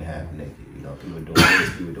men being half naked. You know, people doing this,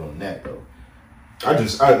 people doing that though.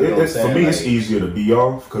 For me, it's easier to be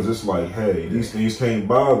off because it's like, hey, these things can't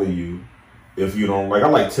bother you if you don't like. I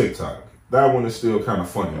like TikTok. That one is still kind of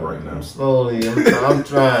funny right now. I'm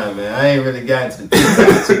trying, man. I ain't really gotten to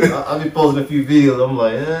the TikTok. I'll be posting a few videos. I'm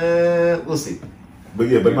like, we'll see. But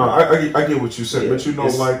yeah, but no, I get what you said. Yeah, but you know,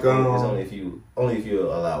 it's like, it's only if you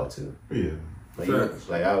allow it to. Yeah.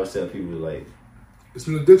 Like I always tell people, like, it's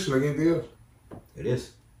an addiction like anything else. It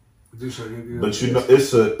is. Addiction like anything else. But you know,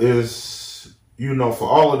 it's you know, for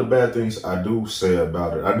all of the bad things I do say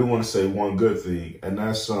about it, I do want to say one good thing, and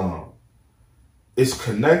that's it's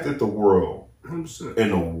connected the world 100%.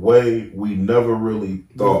 In a way we never really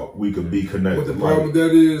thought we could be connected. But the problem with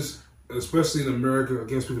that is, especially in America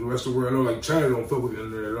against people in the rest of the world, I know like China don't fuck with the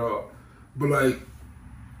internet at all. But like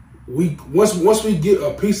once we get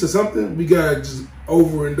a piece of something, we gotta just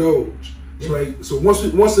overindulge. Yeah. So once the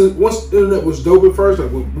internet was dope at first,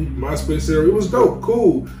 like when MySpace era, it was dope,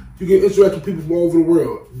 cool. You can interact with people from all over the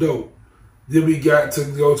world, dope. Then we got to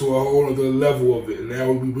go to a whole other level of it. And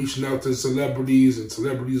now we're reaching out to celebrities and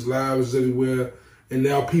celebrities' lives everywhere. And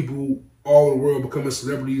now people all over the world becoming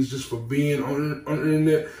celebrities just for being on the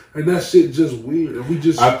internet. And that shit just weird.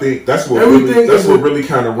 And I think that's what really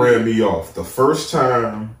kind of ran me off. The first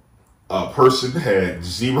time a person had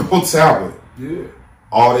zero talent,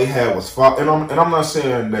 all they had was and I'm not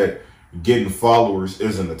saying that getting followers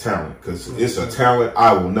isn't a talent, because it's a talent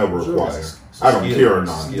I will never acquire. I don't care or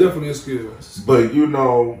not. It's definitely a skill. But you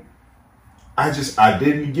know, I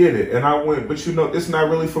didn't get it, and I went. But you know, it's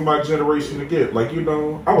not really for my generation to get. Like, you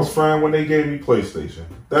know, I was fine when they gave me PlayStation.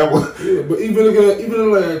 That was But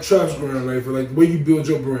even like Traps brand, like for like the way you build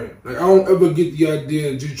your brand, like I don't ever get the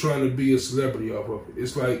idea that you're trying to be a celebrity off of it.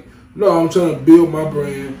 It's like, no, I'm trying to build my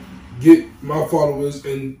brand, get my followers,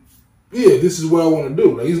 and this is what I want to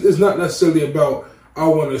do. Like it's not necessarily about I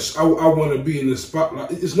want to be in the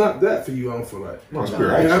spotlight. It's not that for you. I don't feel like. No, I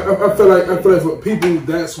feel like for people,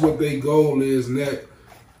 that's what their goal is, and that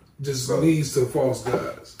just leads to false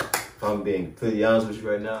guys. If I'm being completely honest with you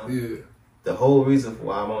right now, the whole reason for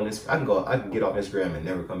why I'm on this, I can get off Instagram and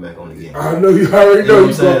never come back on again. I know you already know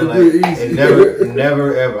you about to do it easy. And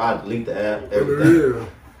never ever I delete the app, everything.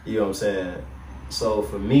 You know what I'm saying? So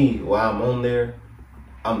for me, while I'm on there,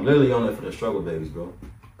 I'm literally on there for the struggle babies, bro.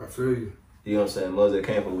 I feel you. You know what I'm saying? Mothers that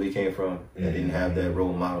came from where we came from, they didn't have that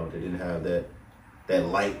role model. They didn't have that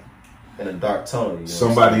light in a dark tunnel. You know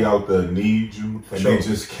somebody out there needs you, and they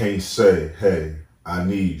just can't say, "Hey, I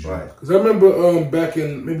need you." Right. Because I remember back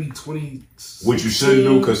in maybe 2016. Which you shouldn't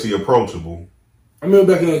do because he approachable. I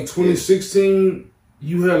remember back in like 2016,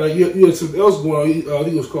 you had something else going on. I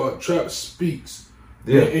think it was called Trap Speaks.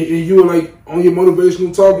 Yeah. And you were like on your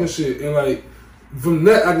motivational talking shit, and like. From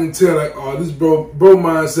that, I can tell, like, oh, this bro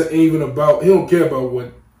mindset ain't even about, he don't care about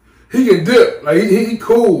what, he can dip, like, he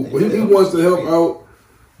cool, but he wants to help out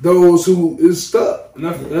those who is stuck. And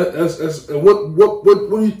that's what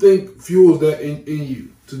do you think fuels that in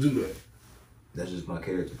you to do that? That's just my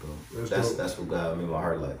character, bro. That's what God made my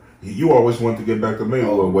heart like. You always wanted to get back to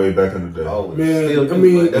Mayweather way back in the day. Always. Man, still do, I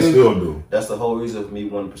mean, still do. That's the whole reason for me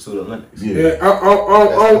wanting to pursue the Olympics. Yeah,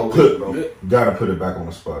 gotta put it back on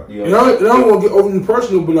the spot. And I don't want to get overly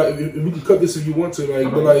personal, but like, if we can cut this if you want to,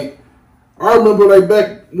 like, but like, I remember like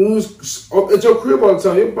back when we was at your crib all the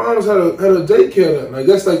time, your moms had a daycare. Like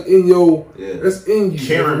that's like in your, that's in you.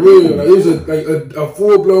 Caring, real. Like it was a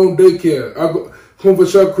full blown daycare. I go home for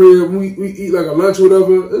your crib, we eat like a lunch or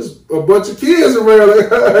whatever. There's a bunch of kids around,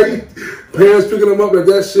 like parents picking them up. Like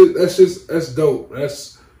that's dope.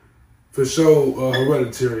 That's for sure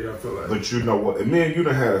hereditary, I feel like. But you know what? And me and you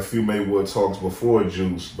done had a few Maywood talks before,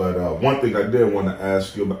 Juice. But one thing I did want to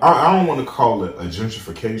ask you about, I don't want to call it a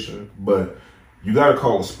gentrification, but you got to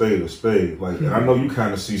call a spade a spade. Like, and I know you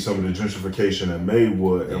kind of see some of the gentrification in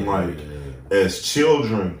Maywood, and like, as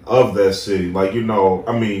children of that city, like, you know,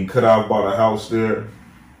 I mean, could I have bought a house there?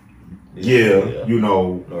 Yeah, you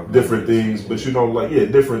know, different things, but you know, like,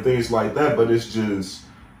 different things like that. But it's just,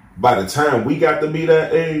 by the time we got to be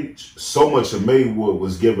that age, so much of Maywood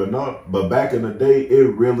was given up. But back in the day,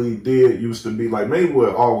 it really used to be like,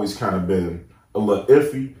 Maywood always kind of been a little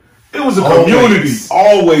iffy. It was a community,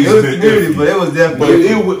 always it was been community, iffy. but it was definitely.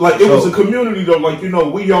 But it was a community though. Like, you know,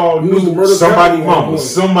 we all knew somebody mama,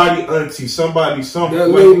 somebody auntie, somebody something. That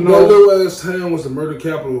little ass town was the murder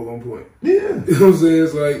capital at one point. Yeah, you know what I'm saying?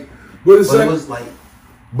 It's like,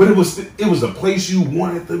 but it was a place you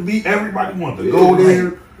wanted to be. Everybody wanted to go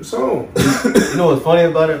there. So, you know what's funny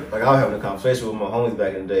about it? Like, I was having a conversation with my homies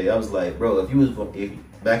back in the day. I was like, bro, if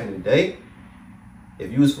back in the day, if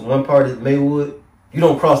you was from one part of Maywood, you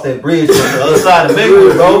don't cross that bridge to the other side of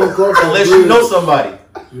Maywood, bro, unless you know somebody.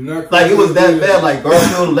 Like it was that bad. Like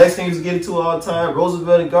Garfield and Lexington used to get into it all the time.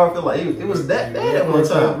 Roosevelt and Garfield, like it was that bad at one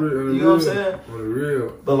time. You know what I'm saying?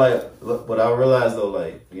 Real. But like, what I realized though,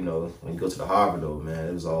 like when you go to the Harvard though, man,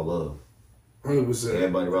 it was all love. 100%.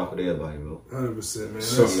 Everybody rock with everybody, bro. 100%, man.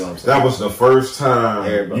 So that was the first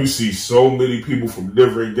time you see so many people from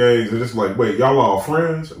different gangs, and it's like, wait, y'all all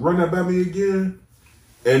friends? Run that by me again?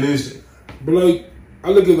 And it's, but like,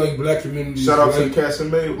 I look at like black communities. Shout out to the cats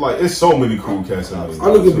and made. Like, it's so many cool cats and made.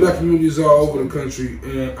 I look at black communities all over the country,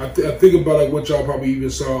 and I think about like what y'all probably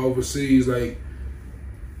even saw overseas, like.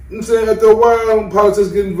 I'm saying after a while, politics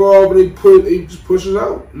get involved, and they just push it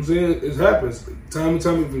out. I'm saying it happens time and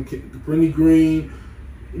time again. Brittany Green,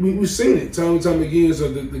 we've seen it time and time again.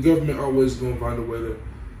 So the government always gonna find a way to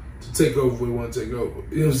take over what we want to take over.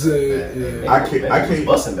 You know what I'm saying? Yeah. I can't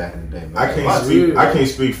busting back in the day. Man. I can't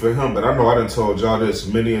speak for him, but I know I done told y'all this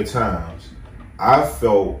many a times. I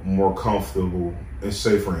felt more comfortable and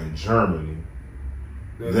safer in Germany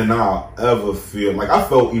than I'll ever feel. Like I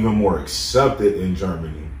felt even more accepted in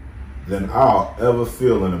Germany than I'll ever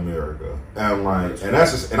feel in America. And like, and that's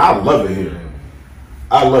just, and I love it here.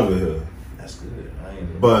 I love it here. That's good.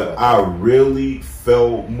 But I really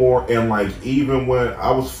felt more, and like even when I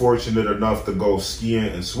was fortunate enough to go skiing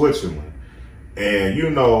in Switzerland, and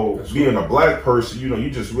being a black person, you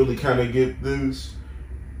just really kind of get this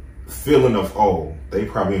feeling of, oh, they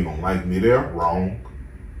probably ain't gonna like me. They're wrong.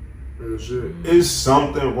 Is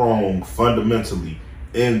something wrong fundamentally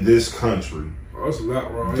in this country? Oh, that's a lot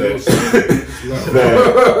wrong.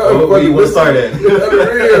 Where you want to start at?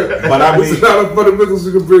 But I mean, it's not a fundamentals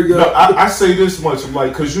you can bring up. I say this much,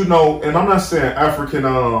 like, because and I'm not saying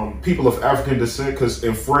African people of African descent, because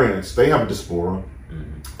in France they have a diaspora.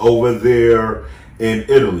 Over there in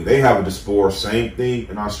Italy they have a diaspora. Same thing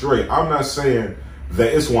in Australia. I'm not saying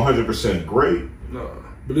that it's 100% great. No.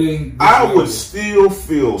 But then, I would still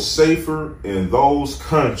feel safer in those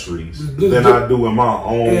countries than I do in my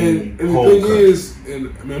own and the home thing country. is,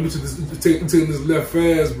 and I mean, I'm taking this left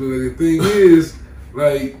fast, but like, the thing is,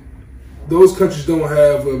 like, those countries don't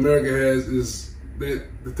have what America has is that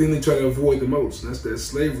the thing they try to avoid the most, and that's that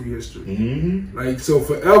slavery history. Mm-hmm. Like, so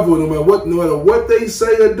forever, no matter what they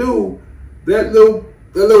say or do, that little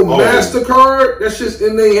MasterCard, that's just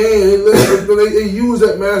in their hand. They use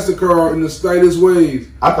that MasterCard in the slightest ways.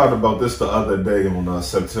 I thought about this the other day on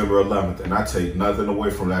September 11th, and I take nothing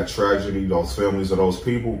away from that tragedy, those families of those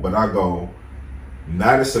people, but I go,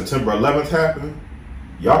 now that September 11th happened,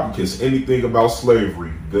 y'all can kiss anything about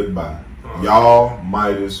slavery goodbye. Y'all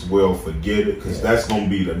might as well forget it, because that's going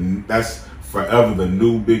to be that's forever the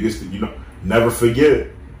new biggest, never forget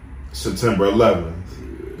September 11th.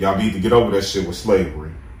 Y'all need to get over that shit with slavery.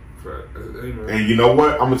 And you know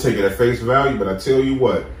what? I'm going to take it at face value, but I tell you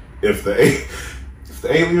what, if the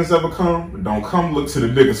aliens ever come, don't come look to the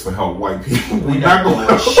niggas for help, white people. We not going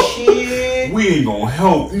to help. Shit. We ain't going to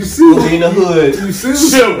help. You see? We in the hood. You see? You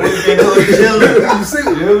see?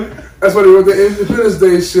 That's why they wrote the Independence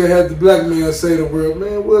Day shit, had the black man say to the world,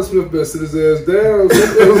 man, Will Smith best sit his ass down.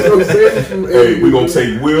 Hey, we going to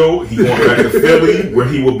take Will. He going back to Philly, where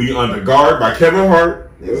he will be under guard by Kevin Hart.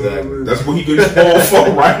 Exactly. That's what he gets called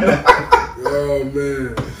for right now.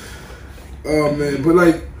 Oh man. But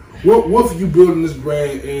like, what for you building this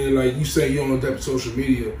brand and like you say you're on depth social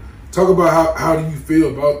media? Talk about how do you feel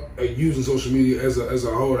about like using social media as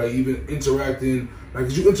a whole, like even interacting, like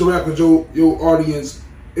 'cause you interact with your audience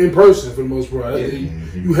in person for the most part. Yeah.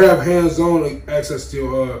 You have hands-on access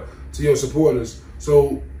to your supporters.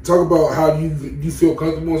 So talk about how you feel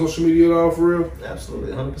comfortable on social media at all, for real?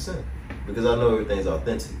 Absolutely, 100%. Because I know everything's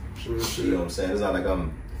authentic. Real shit. You know what I'm saying? It's not like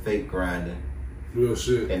I'm fake grinding. Real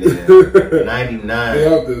shit. And then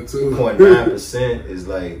 99.9% is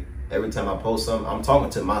like every time I post something, I'm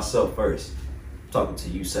talking to myself first. I'm talking to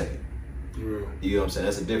you second. Real. You know what I'm saying?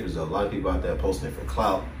 That's the difference. A lot of people out there posting it for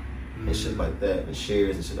clout and shit like that, and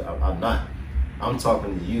shares and shit. I'm not. I'm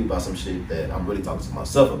talking to you about some shit that I'm really talking to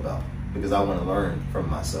myself about, because I want to learn from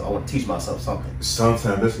myself. I want to teach myself something.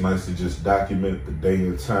 Sometimes it's nice to just document the day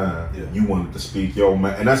and time Yeah. you wanted to speak your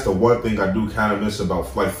man. And that's the one thing I do kind of miss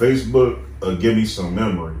about like Facebook. Give me some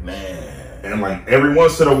memory, Man. And like every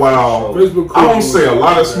once in a while, Facebook I don't say a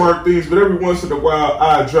lot of smart things, but every once in a while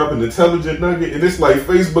I drop an intelligent nugget, and it's like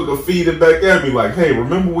Facebook will feed it back at me like, hey,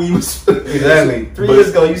 remember when you was Exactly. 3 years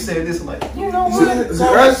ago you said this, I'm like, you know what?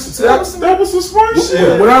 That was some smart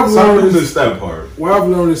shit. What I've learned is is that part. What I've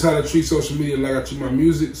learned is how to treat social media like I treat my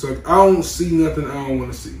music. So if I don't see nothing I don't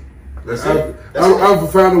want to see. That's it. I've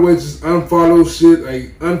found a way to just unfollow shit,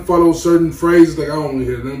 like unfollow certain phrases. Like I don't want to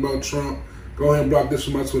hear nothing about Trump. Go ahead and block this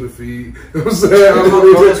from my Twitter feed. You know what I'm saying?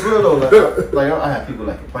 No, that's real though. Like I have people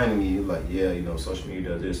like complaining to me, like, yeah, you know, social media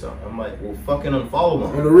does this. I'm like, well, fucking unfollow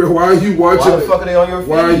them. On the real, why are you watching? Why the fuck are they on your feed?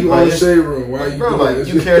 Why are you on the shade room? Why are you bro, doing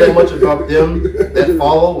like, you care that much about them that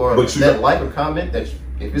follow or that like or comment that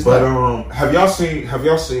if it's not. Have y'all seen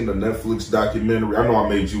the Netflix documentary? I know I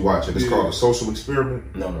made you watch it. It's called The Social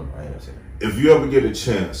Experiment. No, I haven't seen it. If you ever get a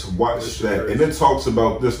chance, watch that. And it talks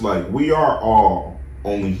about this, like, we are all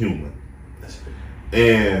only human.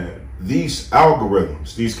 And these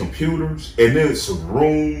algorithms, these computers, and it's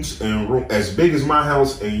rooms and as big as my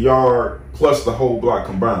house and yard plus the whole block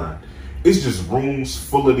combined. It's just rooms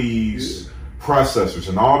full of these processors,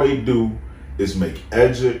 and all they do is make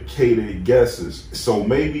educated guesses. So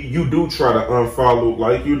maybe you do try to unfollow,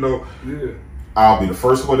 like, you know, I'll be the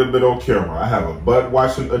first one to admit on camera. I have a butt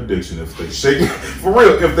watching addiction. If they shake it, for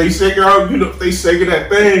real, if they shake it out, you know, if they shaking that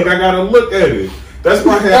thing, I gotta look at it. That's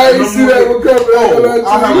my habit. I ain't see that one coming.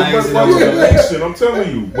 I have a butt watching addiction. I'm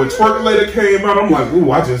telling you. When Twerkulator came out, I'm like,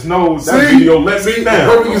 ooh, I just know that video let me down.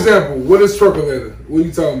 Perfect example. What is Twerkulator? What are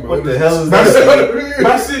you talking about? What the hell is that?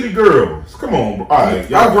 My City Girls. Come on, bro. All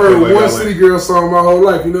right, I've heard one City Girls song my whole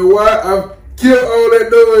life. You know what? I've killed all that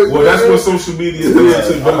noise. Well, that's what social media is.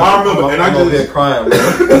 But I remember, and I just crying.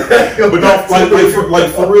 But no,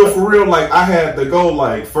 like for real. Like I had to go.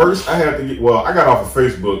 Like first, I had to get. Well, I got off of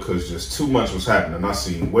Facebook because just too much was happening. I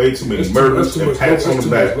seen way too many murders and pats on the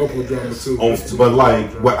back. Local drama too. But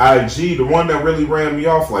like with IG, the one that really ran me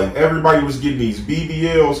off, like everybody was getting these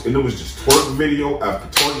BBLs, and it was just twerk video after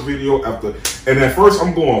twerk video after. And at first,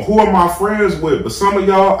 I'm going, who am I friends with? But some of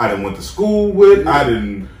y'all, I didn't went to school with. I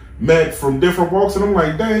didn't met from different walks, and I'm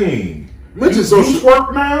like, dang. Mention social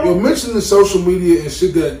work now. Well, mention the social media and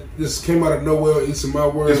shit that just came out of nowhere into my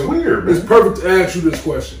world. It's weird, man. It's perfect to ask you this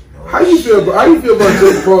question. How you feel about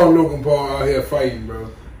Jake Paul and Logan Paul out here fighting, bro?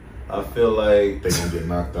 I feel like they gonna get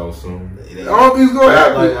knocked out soon. All these gonna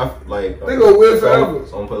happen. Like they gonna win forever. I'm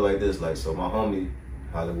gonna put it like this. Like, so my homie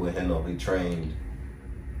Hollywood Hendo,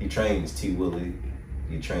 he trains T Willie.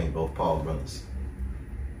 He trained both Paul brothers.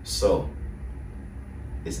 So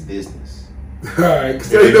it's business. Alright,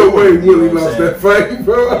 because ain't no way Willie lost that fight,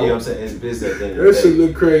 bro. You know what I'm saying? It's business at the end of the day. That shit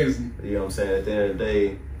look crazy. You know what I'm saying? At the end of the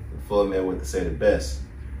day, Floyd Mayweather to say the best.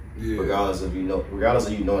 Yeah. Regardless of you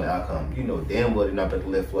knowing the outcome, you know damn well they're not going to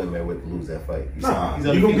let Floyd Mayweather lose that fight. He's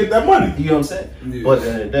gonna get that money. You know what I'm saying? Yeah. But at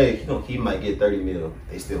the end of the day, he might get 30 mil.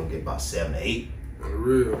 They still gonna get about 7 to 8. For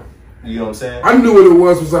real. You know what I'm saying? I knew what it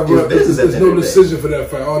was like, there's no decision for that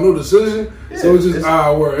fight. Oh, no decision? Yeah, so it's just,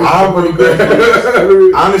 word.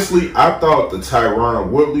 Honestly, I thought the Tyron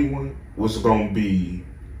Woodley one was going to be...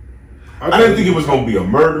 I didn't think it was going to be a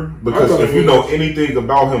murder, because if you know anything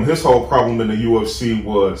about him, his whole problem in the UFC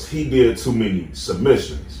was he did too many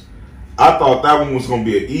submissions. I thought that one was going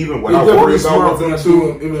to be an even. What I worried about with them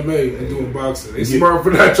doing MMA and doing boxing. They smart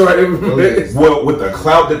for that trying MMA. Well, with the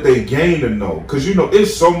clout that they gained and know, because you know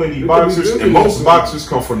it's so many boxers, and most boxers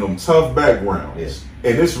come from them tough backgrounds,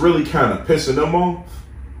 and it's really kind of pissing them off.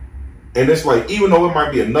 And it's like, even though it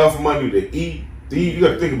might be enough money to eat, you got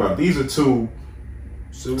to think about it, these are two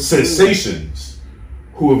sensations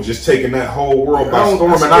who have just taken that whole world by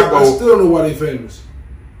storm. And I still don't know why they famous.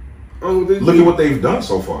 Look at what they've done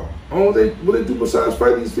so far. I don't know what they do besides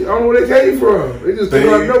fight these people. I don't know where they came from. They just came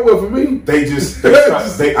out of nowhere for me.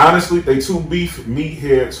 They honestly, they two beef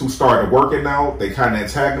meatheads who started working out. They kind of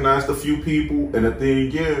antagonized a few people. And the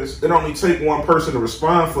thing is, it only take one person to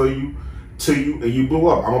respond to you, and you blew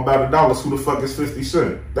up. I'm about $1. Who the fuck is 50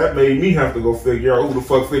 Cent? That made me have to go figure out who the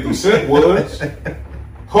fuck 50 Cent was.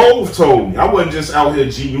 Hove told me. I wasn't just out here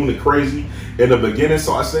G-Unit crazy in the beginning,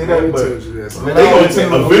 so I say that, but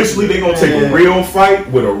eventually they're going to take a real fight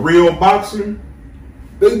with a real boxer.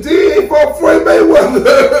 They did. They fought Floyd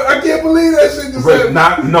Mayweather. I can't believe that shit just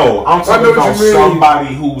happened. I'm talking about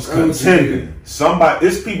somebody who's contending.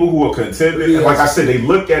 It's people who are contending. And like I said, they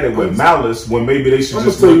look at it with malice when maybe they should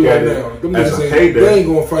just look at it as a payday. They ain't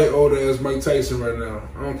going to fight old ass Mike Tyson right now.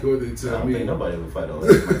 I don't care what they tell me. I don't think nobody would fight old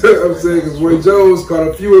ass Mike Tyson. I'm saying because Roy Jones caught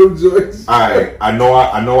a few of them joints. Alright, I know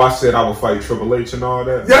I said I would fight Triple H and all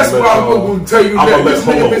that. That's why I was going to tell you that this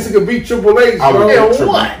nigga thinks he can beat Triple H. I would get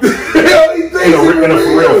what? Hell, he thinks in a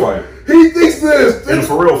for real fight. He thinks this. In a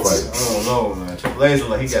for real fight. I don't know, man. Triple H look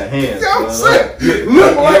like he got hands. Yeah, I'm saying.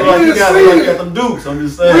 Look like he got them dukes. I'm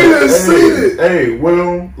just saying. We done seen it. Hey,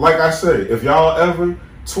 well, like I say, if y'all ever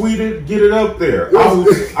tweet it, get it up there.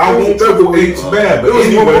 I won't Triple H bad, but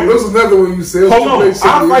anyway. There was another one you said. Hold on, I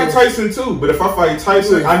fight Tyson too, but if I fight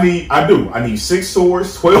Tyson, I need 6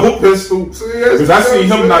 swords, 12 pistols, because I see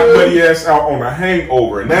him knock Buddy ass out on a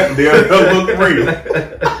hangover, and that there look real.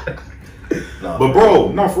 No, but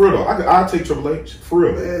bro, no, for real though, I take Triple H for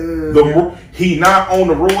real. He not on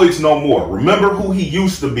the roids no more. Remember who he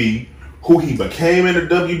used to be, who he became in the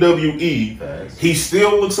WWE. Facts. He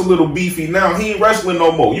still looks a little beefy now. He ain't wrestling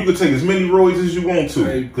no more. You can take as many roids as you want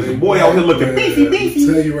to, because the boy out here looking beefy.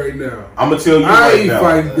 I'll tell you right now. I'm gonna tell you I right now. ain't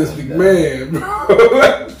fighting this McMahon,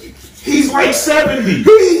 bro. He's like 70.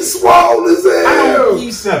 He's swole as hell. I don't think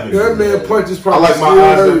he's 70. That man punches I probably. like my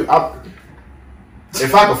eyes.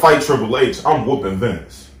 If I could fight Triple H, I'm whooping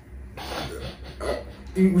Vince.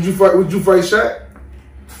 Would you fight Shaq?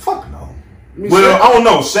 Fuck no. Well, I don't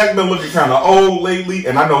know. Shaq been looking kind of old lately,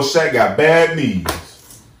 and I know Shaq got bad knees.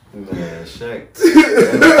 Man, Shaq.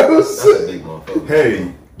 That's a big motherfucker.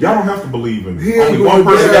 Hey, y'all don't have to believe in me. He ain't Only one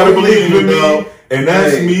gonna person die. gotta believe in me, Dog. and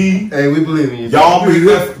that's me. Hey, we believe in you. Y'all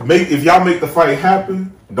if y'all make the fight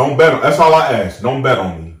happen, don't bet on. That's all I ask. Don't bet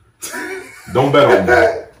on me. Don't bet on me.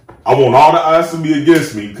 I want all the odds to be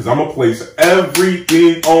against me, because I'm gonna place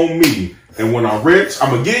everything on me. And when I'm rich,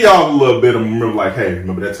 I'm gonna give y'all a little bit of remember, like, hey,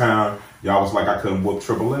 remember that time y'all was like I couldn't whoop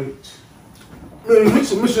Triple H? Man,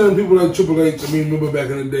 mentioning people like Triple H. I mean, remember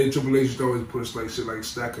back in the day, Triple H used to always push like shit like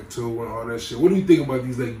Stacker 2 and all that shit. What do you think about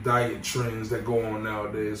these like diet trends that go on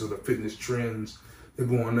nowadays, or the fitness trends that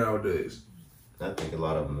go on nowadays? I think a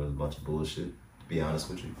lot of them is a bunch of bullshit, to be honest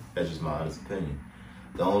with you. That's just my honest opinion.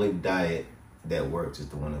 The only diet that works is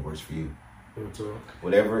the one that works for you.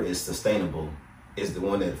 Whatever is sustainable is the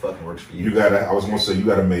one that fucking works for you. I was gonna say, you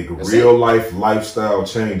gotta make real life lifestyle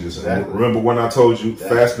changes. Exactly. And remember when I told you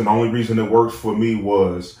fasting, the only reason it works for me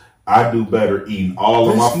was I do better eating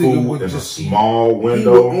all of my food in a small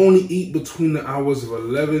window. He would only eat between the hours of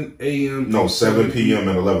 11 a.m. No, 7 p.m.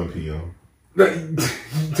 and 11 p.m.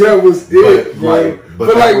 That was it, bro.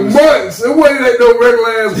 For like months. It wasn't like no regular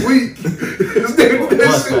ass week.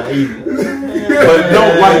 But no,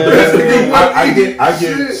 like that's the thing. I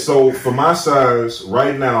get so for my size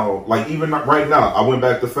right now, like even right now, I went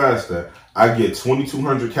back to fasting. I get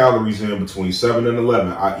 2,200 calories in between 7 and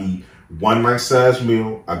 11. I eat one nice size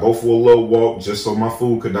meal. I go for a little walk just so my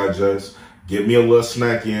food could digest. Get me a little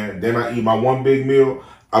snack in. Then I eat my one big meal.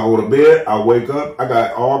 I go to bed, I wake up, I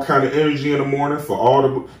got all kind of energy in the morning for all the.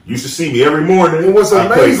 You used to see me every morning. And what's I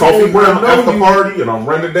play amazing, Coffee Brown after party, and I'm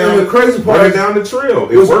running down. And the crazy part running down the trail.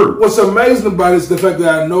 It worked. What's amazing about it is the fact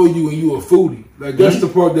that I know you and you a foodie. Like that's the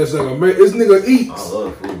part that's like amazing. This nigga eats. I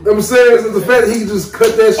love food. I'm saying is the fact that he can just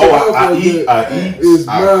cut that shit off. I like eat, is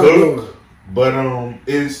I mind-blowing. cook, but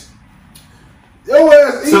it's. Your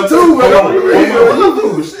ass eat too, man.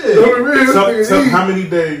 How many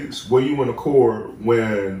days were you in the Corps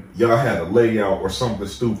when y'all had a layout or something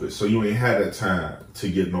stupid, so you ain't had that time to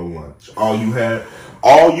get no lunch? All you had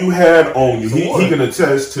on you, he can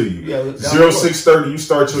attest to you. 0630, you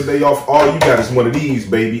start your day off, all you got is one of these,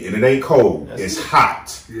 baby, and it ain't cold. It's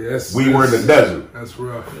hot. Yes, we were in the desert. That's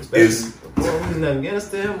rough. It's in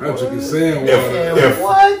Afghanistan.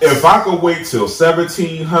 If I could wait till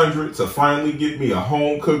 1700 to finally get me a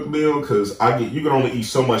home cooked meal, because you can only eat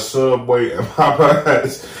so much Subway and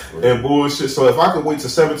Popeyes and bullshit. So if I could wait till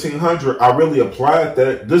 1700, I really applied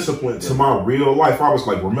that discipline to my real life. I was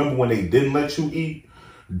like, remember when they didn't let you eat?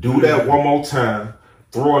 Do that one more time.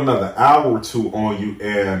 Throw another hour or two on you,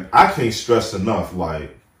 and I can't stress enough.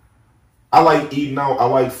 Like, I like eating out, I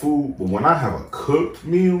like food, but when I have a cooked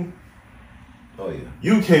meal, oh yeah,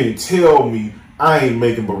 you can't tell me I ain't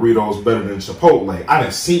making burritos better than Chipotle. I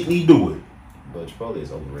done seen me do it. But Chipotle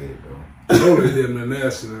is overrated, bro. Chipotle damn near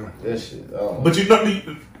nasty now. That shit. But you know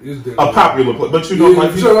me, a popular place. But you know,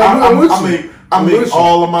 like I make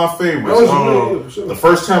all of my favorites. The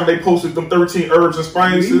first time they posted them 13 herbs and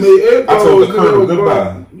spices, I told the Colonel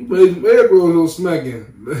goodbye. You made egg rolls smacking.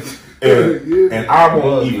 And I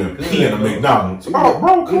won't even pee in a McDonald's. Oh,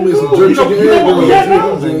 bro, come on. You know what we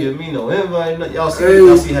at? Didn't give me no invite. Y'all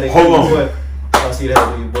see how they hold on. Y'all see that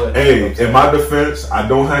with your butt. Hey, in my defense, I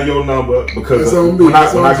don't have your number because when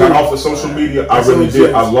I got off of social media, I really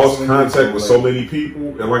did. I lost contact with so many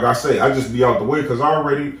people, and like I say, I just be out the way because I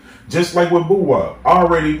already, just like with Boo-Wop, I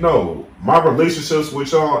already know my relationships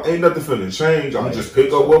with y'all ain't nothing finna change. I'm just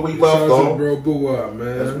pick up where we left off. Bro, Boo-Wop,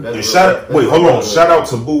 man. And hold on. Shout out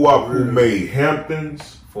to Boo-Wop who made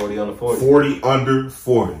Hamptons 40 under 40. 40 under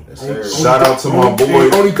 40. Yes, shout out to my boy.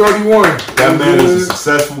 Only 31. That man is a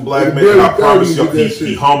successful black man. And I promise you,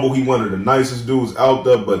 he humble. He one of the nicest dudes out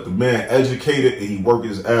there. But the man educated and he worked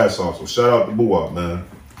his ass off. So shout out to Boo-Wop, man.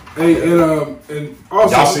 Hey, and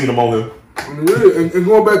also y'all seen him on here. And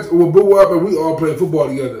going back to with Boo-Wop, and we all played football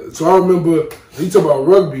together. So I remember you talk about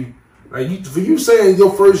rugby. Like for you saying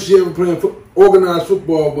your first year of playing organized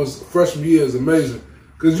football was freshman year is amazing.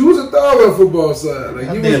 Cause you was a dog on the football side. Like,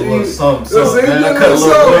 I you did a little was something, man. I cut a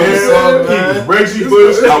little He was Reggie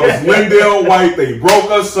Bush. I was Lindell White. They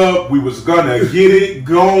broke us up. We was gonna get it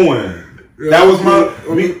going. That was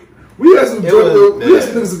we had some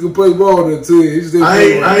niggas who could play ball on that team.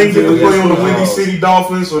 I ain't get to play on the Windy City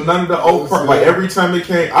Dolphins or none of the old part. Like every time it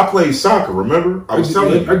came, I played soccer. Remember, I was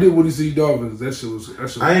telling you, I did Windy City Dolphins. That shit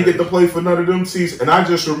was. I ain't get to play for none of them teams, and I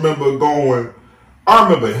just remember going. I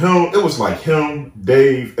remember him. It was like him,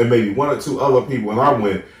 Dave, and maybe one or two other people, and I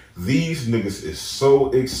went. These niggas is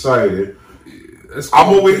so excited.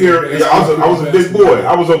 I'm over here. I was a big boy.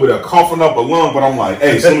 I was over there coughing up a lung, but I'm like,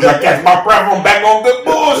 hey, as soon as I catch my breath, I'm back on good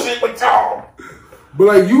bullshit with y'all. But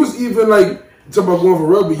like, you was even like talking about going for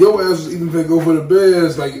rugby. Your ass was even finna go for the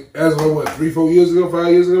Bears. Like as of what, 3-4 years ago, 5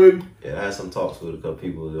 years ago, maybe. Yeah, I had some talks with a couple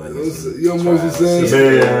people. Like, you almost the same.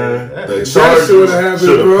 Man, the Chargers should have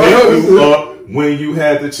picked you up when you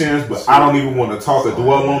had the chance, but I don't even want to talk or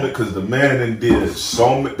dwell on it because the man did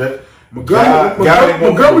so much.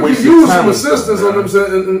 Montgomery can use some assistance on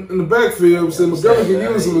them in the backfield. Montgomery can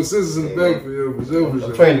use some assistance in the backfield.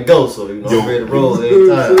 I'm trained to go, so you know, I'm ready to roll every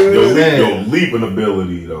time. Your leaping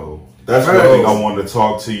ability, though. That's one thing I wanted to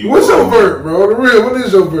talk to you. What's your vert, bro? The real, what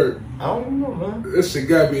is your vert? I don't know, man. This shit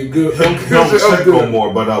gotta be a good. No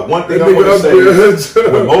more. But one thing I want to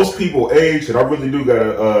say, when most people age, and I really do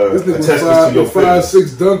gotta attest this to your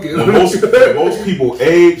 5'6" Duncan. When most people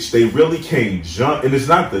age, they really can't jump, and it's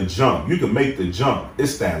not the jump. You can make the jump.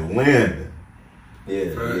 It's that landing.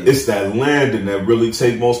 Yeah, it's that landing that really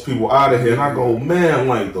take most people out of here. And I go, man,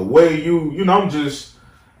 like the way you know,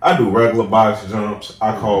 I do regular box jumps.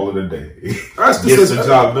 I call it a day. That's the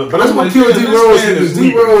job done. But that's what killed D Rose.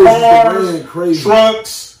 D Rose used to crazy.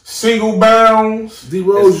 Trucks, single bounds. D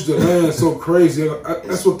Rose used to land so crazy.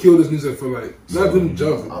 That's what killed this music for like not them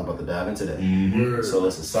jumping. I'm about to dive into that. Mm-hmm. So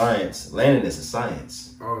it's a science. Landing is a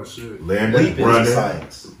science. Oh shit. Landing, running, is a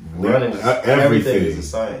science. Running, everything is a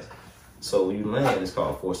science. So when you land, it's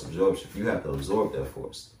called force absorption. You have to absorb that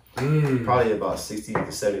force. Probably about 60 to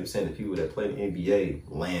 70% of people that play the NBA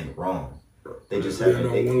land wrong. They just have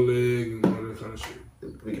one leg and all that kind of shit.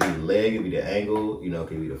 It can be the leg, it can be the angle, it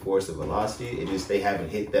can be the force of velocity. It just they haven't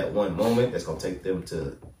hit that one moment that's gonna take them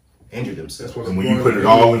to injure themselves. And when you put it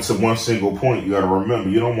all into one single point, you gotta remember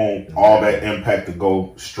you don't want all that impact to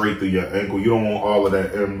go straight through your ankle. You don't want all of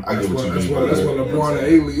that. I get what you mean. That's why LeBron an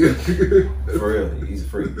alien. For real, he's a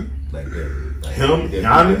freak. Like that. Like, him,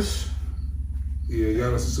 Giannis. Yeah,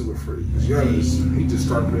 Giannis is super freak. Giannis, he just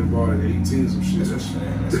started playing ball at 18 some shit. That's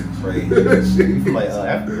crazy. From like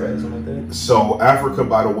Africa, right? Something like that. So Africa,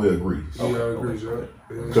 by the way, agrees. Yeah, I agree, right?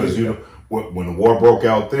 Because when the war broke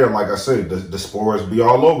out there, like I said, the spores be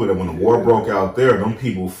all over there. When the war broke out there, them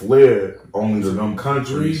people fled only to them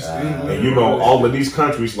countries. And all of these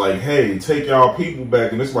countries like, hey, take y'all people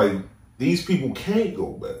back. And it's like, these people can't go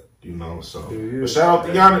back, so. But shout out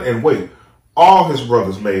to Giannis. And wait, all his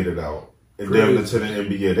brothers made it out. And them into the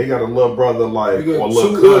NBA. They got a little brother or a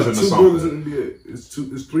little cousin or something. Two brothers in the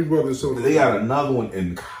NBA. It's three brothers. So they got another one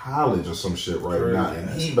in college or some shit right now, and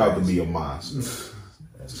he about to be a monster.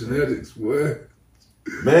 That's genetics, what?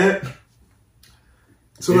 Man.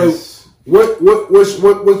 So what do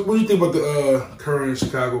you think about the current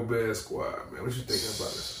Chicago Bears squad, man? What you thinking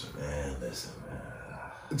about this? Man, listen, man.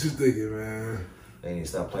 What you thinking, man? They need to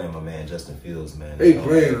stop playing my man Justin Fields, man. They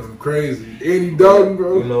playing him crazy. Andy Dalton,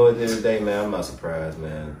 bro. At the end of the day, man, I'm not surprised,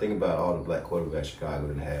 man. Think about all the black quarterbacks Chicago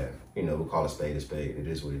didn't have. We'll call a spade a spade. It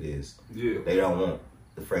is what it is. Yeah. They don't want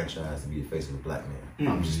the franchise to be the face of a black man.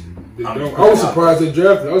 I was surprised they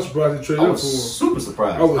drafted. I was surprised they traded up for him. Super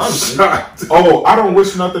surprised. I was shocked. I don't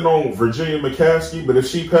wish nothing on Virginia McCaskey, but if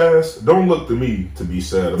she passed, don't look to me to be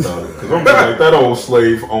sad about it. Because I'm like, that old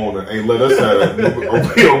slave owner ain't let us have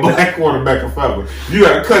a real black quarterback in forever. You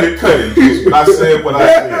gotta cut it. I said what I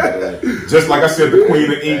said. Just like I said, the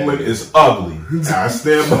Queen of England is ugly. I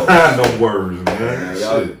stand behind them words, man.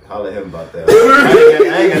 Y'all holler at him about that. I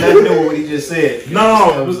ain't got nothing to do with what he just said.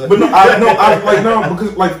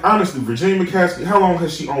 Because honestly, Virginia McCaskey, how long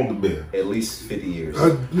has she owned the Bears? At least 50 years.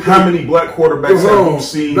 How many black quarterbacks have you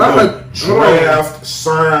seen draft,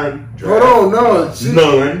 sign? Hold on, no,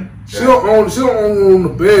 none. She don't own the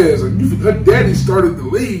Bears. Like, her daddy started the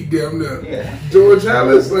league down there. Yeah. George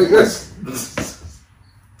Halas, like that's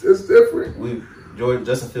different.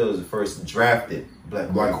 Justin Fields is the first drafted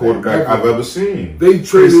black quarterback I've ever seen. They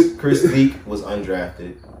traded Chris Leak was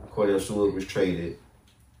undrafted. Cordell Stewart was traded.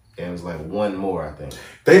 And it was like one more, I think.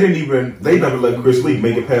 They never let Chris Leak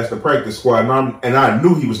make it past the practice squad. And I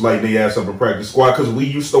knew he was lighting their ass up in practice squad because we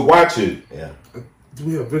used to watch it. Yeah. Do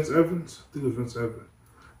we have Vince Evans? I think it was Vince Evans.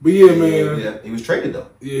 But yeah, man. Yeah, he was traded though.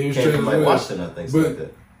 Yeah, he was Came traded from like well. Washington, I think. Something like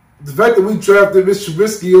that. The fact that we drafted Mitch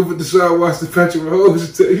Trubisky over Deshaun Watson, Patrick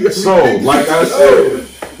Mahomes. So,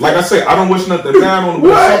 like I said, I don't wish nothing down on him.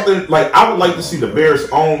 But something like I would like to see the Bears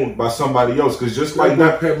owned by somebody else, because just like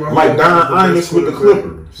that, like Darren Eines with the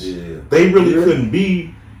Clippers, they really couldn't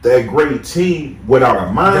be that great team without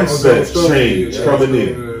a mindset change coming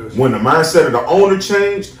in. When the mindset of the owner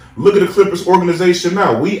changed, look at the Clippers organization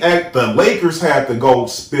now. The Lakers had to go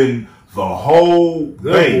spend the whole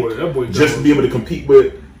bank just to be able to compete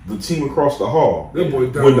with the team across the hall.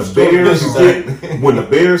 When the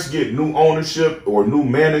Bears get new ownership or new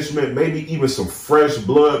management, maybe even some fresh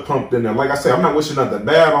blood pumped in there. Like I said, I'm not wishing nothing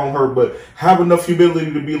bad on her, but have enough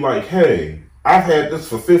humility to be like, hey, I've had this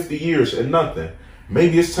for 50 years and nothing.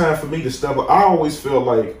 Maybe it's time for me to step up. I always feel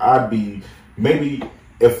like maybe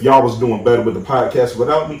if y'all was doing better with the podcast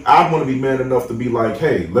without me, I want to be man enough to be like,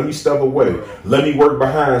 hey, let me step away. Let me work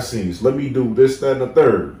behind scenes. Let me do this, that, and the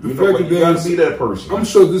third. You know, you got to be that person. I'm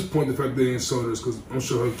sure at this point, the fact they ain't sold this, because I'm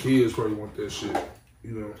sure her kids probably want that shit.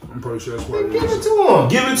 You know, I'm pretty sure that's why. Give it to them.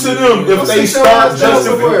 Give it to them. If they start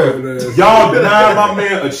Justin, y'all deny my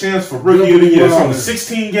man a chance for rookie of the year. There's only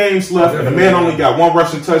 16 games left, and the man only got 1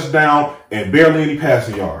 rushing touchdown and barely any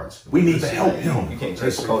passing yards. We need to help him. You can't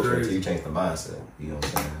change the culture until you change the mindset. You know what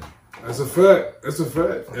I'm saying? That's a fact. That's a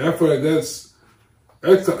fact. And I feel like that's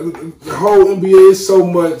the whole NBA is so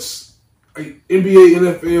much. Like, NBA,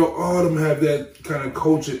 NFL, all of them have that kind of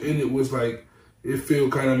culture in it. Was like it feel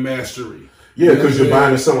kind of mastery. Yeah, because you're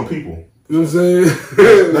buying and selling people. You know what I'm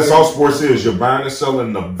saying? That's all sports is. You're buying and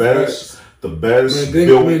selling the best built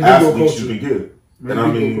athletes you can get. And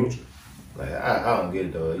I mean, like I don't get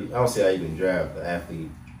it though. I don't see how you can draft an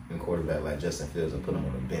athlete and quarterback like Justin Fields and put him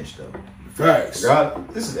on the bench though. Facts.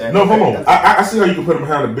 This is no, hold on. I see how you can put him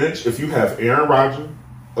behind the bench if you have Aaron Rodgers,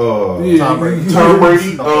 Tom Brady,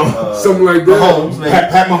 something like that.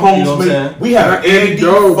 Pat Mahomes, you know man. We have Andy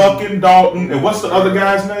fucking Dalton, and what's the other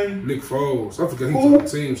guy's name? Nick Foles. I forget he's on the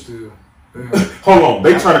team still. Hold on,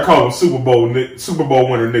 they try to call him Super Bowl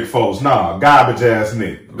winner Nick Foles. Nah, garbage ass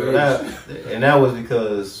Nick. And that was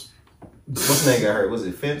because what's the name got hurt? Was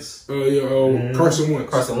it Fence? Carson Wentz.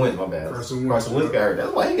 Carson Wentz, my bad. Carson Wentz got hurt.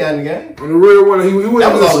 That's why he got in the game. On the real one, he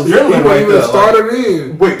wasn't even started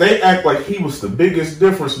in. Wait, they act like he was the biggest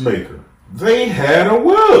difference maker. They had a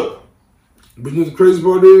whip. But you know the crazy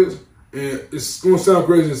part is, and it's going to sound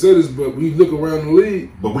crazy to say this, but when you look around the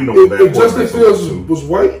league, but we know if Justin Fields was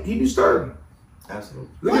white, he'd be starting. Absolutely.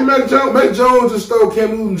 Look at Mac Jones. Mac Jones just stole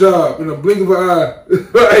Cam Newton's job in a blink of an eye.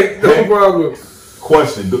 Like, no problem.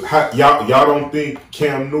 Question: y'all don't think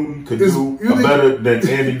Cam Newton could do better than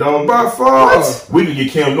Andy Dalton? By far, we could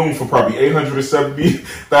get Cam Newton for probably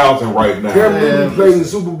 $870,000 right now. Cam Newton played in the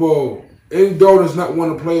Super Bowl. Andy Dalton's not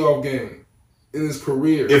won a playoff game in his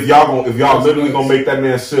career. If y'all literally gonna make that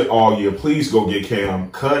man sit all year, please go get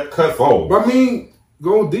Cam. Cut Foles. But I mean,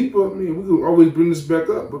 go deeper. I mean, we could always bring this back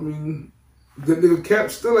up. I mean. That nigga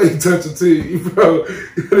Cap still ain't touching team, bro.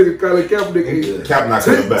 Nigga Colin Kaepernick. Cap not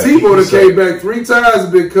coming back. Tebow came back 3 times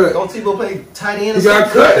and been cut. Don't Tebow play tight end? He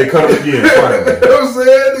got cut. They cut him again. You know what I'm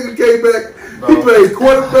saying? Nigga came back. Bro. He played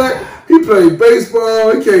quarterback. He played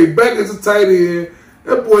baseball. He came back as a tight end.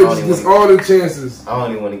 That boy just gets all the chances. I don't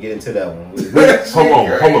even want to get into that one. Hold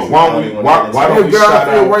on. Why don't we shout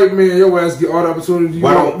out white man? Your ass get all the opportunity you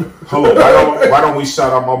want. Why don't we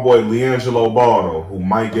shout out my boy LiAngelo Ball, who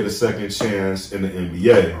might get a second chance in the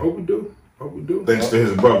NBA? I hope we do. Thanks to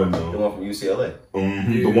his brother, though. The one from UCLA.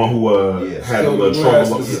 Mm-hmm. Yeah. The one who had a little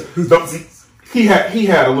trouble. He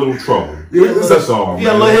had a little trouble. That's all. He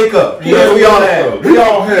had a little hiccup. We all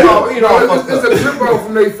had. It's a clip out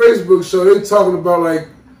from their Facebook show. They talking about like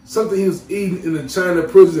something he was eating in a China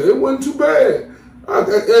prison. It wasn't too bad.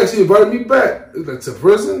 Actually invited me back. It's like to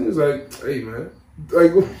prison. He's like, hey man,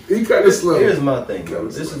 like he kind of slow. Here's my thing, bro.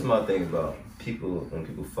 This is my thing about people when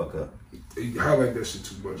people fuck up. I like that shit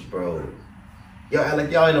too much, bro. Y'all act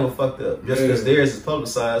like y'all ain't never fucked up. Just because theirs is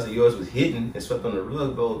publicized and yours was hidden and swept on the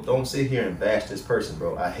rug, bro. Don't sit here and bash this person,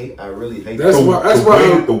 bro. I really hate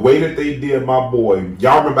that. The way that they did my boy,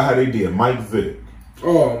 y'all remember how they did Mike Vick.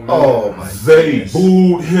 Oh, man. Oh my! They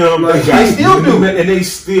booed him. Like, they still do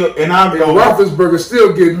it, and I go. Roethlisberger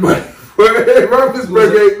still getting money.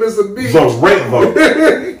 Roethlisberger ain't missing beat.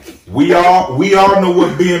 We all know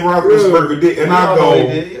what Ben Roethlisberger did, and I go.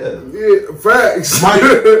 Yeah, facts.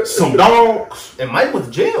 Mike, some dogs. And Mike was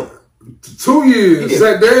jail. 2 years.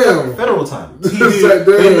 Sat down. Federal time.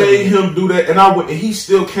 They made him do that, and he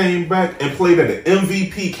still came back and played at an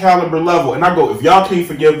MVP caliber level. And I go, if y'all can't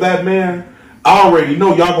forgive that man, I already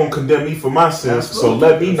know y'all gonna condemn me for my sins, so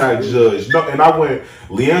let me not judge. No, and I went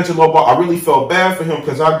LiAngelo Ball. I really felt bad for him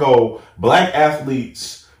because I go, black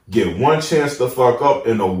athletes get one chance to fuck up,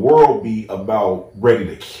 and the world be about ready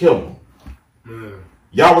to kill them.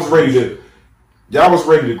 Y'all was ready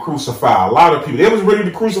to crucify a lot of people. They was ready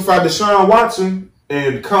to crucify Deshaun Watson,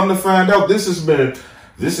 and come to find out, this has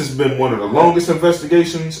been one of the longest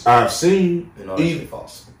investigations I've seen. And all that shit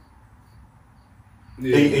false.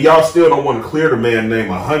 Yeah. And y'all still don't want to clear the man name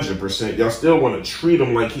 100%. Y'all still want to treat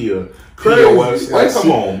him like he a POS. Like,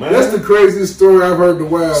 come on, man. That's the craziest story I've heard in a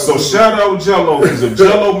while. So shout out Jello, because if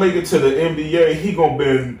Jello make it to the NBA,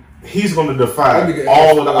 he's gonna defy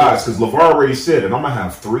all of the odds. Because LeVar already said it. I'm gonna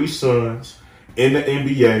have 3 sons in the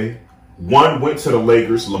NBA. One went to the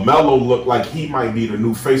Lakers. LaMelo looked like he might be the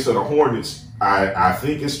new face of the Hornets. I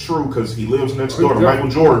think it's true because he lives next door to Michael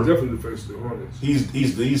Jordan. Definitely the face of the Hornets.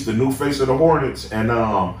 He's the new face of the Hornets. And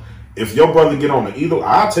if your brother get on the Eagle,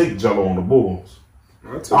 I'll take Jello on the Bulls.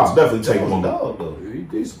 I'll definitely take him on the dog. He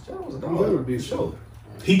decent. Jello was a dog.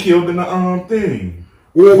 He killed in the thing.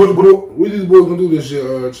 What these boys gonna do this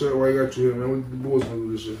year, Chuck? Why you got you here, man? What the boys gonna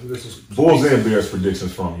do this year? Bulls and Bears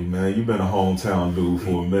predictions from you, man. You've been a hometown dude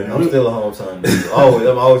for a minute. I'm still a hometown dude.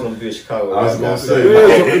 I'm always gonna be in Chicago. I was gonna say,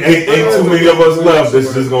 ain't too many of us left.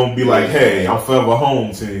 This is gonna be like, hey, I'm forever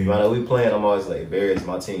home team. When we playing, I'm always like, Bears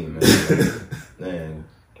my team, man. Man.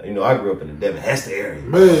 You know, I grew up in the Devin Hester area.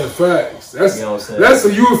 Man, facts. That's, you know what I'm saying? That's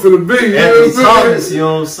a youth for the big. Anthony Thomas, you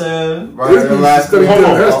know what I'm saying? Right in the last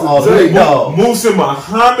Musa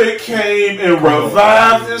Muhammad came and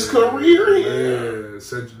revived his career here. Yeah,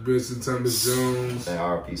 Cedric Benson, Thomas Jones. And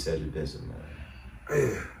RP Cedric Benson, man.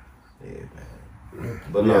 Yeah, man.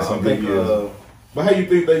 But yeah, I think, but how you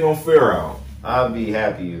think they gonna fare out? I'd be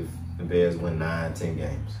happy if the Bears win 9-10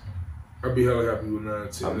 games. I'd be hella happy with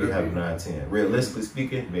 9-10. I'd be happy with 9-10. Realistically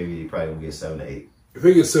speaking, maybe you probably gonna get 7-8. If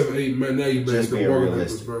they get 7-8, man, now you better Just get being the walking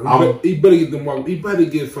realistic. papers, bro. He better get them walking. He better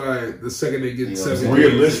get fired the second they get 7.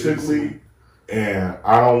 Realistically, and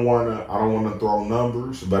I don't wanna throw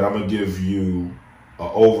numbers, but I'm gonna give you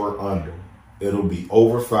an over under. It'll be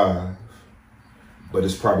over 5, but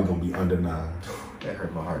it's probably gonna be under 9. That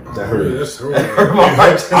hurt my heart. That hurt. That's hurt my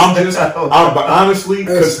heart. But honestly,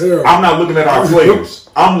 because I'm not looking at our players.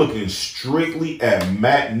 I'm looking strictly at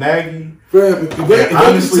Matt Nagy.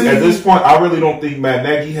 Honestly, at this point, I really don't think Matt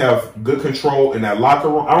Nagy have good control in that locker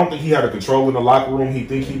room. I don't think he had a control in the locker room he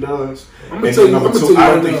think he does. And then number 2,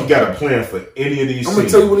 I don't think he got a plan for any of these. I'm gonna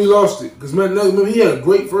tell you when he lost it, because Matt Nagy, he had a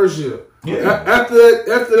great first year. Yeah. After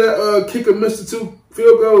that kicker missed the 2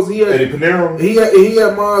 field goals, he had Eddie Pinero. He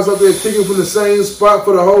had Miles up there kicking from the same spot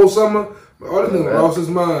for the whole summer. All this nigga lost his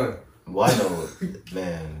mind. Well, I know,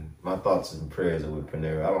 man. My thoughts and prayers are with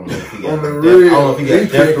Pinero. I don't know if he got I don't know if he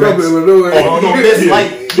got death threats.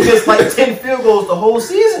 He missed like 10 field goals the whole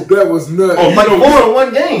season. That was nuts. Oh, like 4 in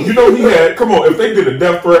one game. You know he had. Come on, if they did a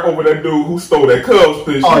death threat over that dude who stole that Cubs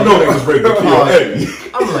pitch, you know they was ready to kill Eddie.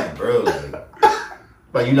 I'm like, bro,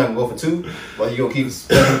 like you not gonna go for 2? Like you gonna keep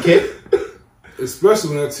spending kick?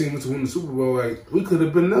 Especially when that team went to win the Super Bowl, like we could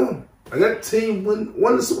have been them. Like that team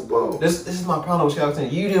won the Super Bowl. This is my problem with Chicago.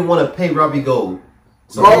 You didn't want to pay Robbie Gould.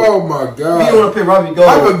 So oh my God! You didn't want to pay Robbie Gould.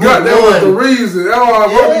 I forgot that was the reason.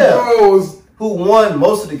 Robbie Gould was who won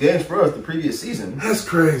most of the games for us the previous season. That's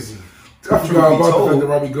crazy. I forgot about the fact that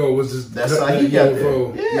Robbie Gould was just that's how he got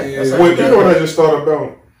there. Yeah. Wait, you know what I just thought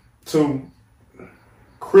about too?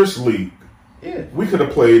 Chris Lee. Yeah, we could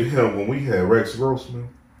have played him when we had Rex Grossman.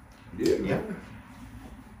 Yeah, man.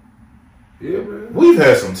 Yeah, man. We've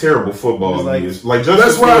had some terrible football years. Like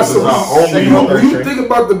Justice Fields is our only hope. When you think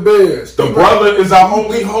about the Bears, the brother is our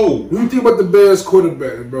only hope. When you think about the Bears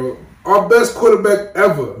quarterback, bro, our best quarterback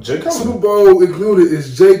ever, Super Bowl included,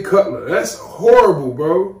 is Jay Cutler. That's horrible,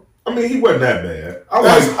 bro. I mean, he wasn't that bad.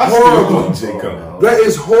 That's horrible. Jay Cutler. That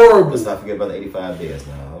is horrible. Let's not forget about the 85 Bears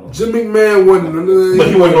now. Jim McMahon wasn't. But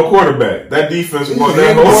he wasn't no quarterback. That defense wasn't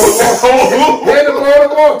that much. Hand the ball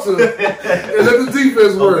to Walter. And let the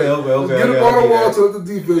defense work. Okay. Get the ball to Walter, let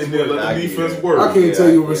the defense work. Let the defense work. I can't tell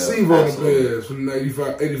you a receiver on the Bears from the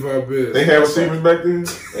 85 Bears. They had receivers back then?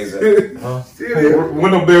 Exactly.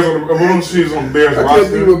 When the Bears on the Bears roster. I can't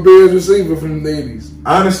think of a Bears receiver from the 80s.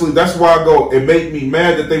 Honestly, that's why I go. It made me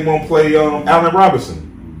mad that they won't play Allen Robinson.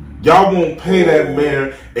 Y'all won't pay that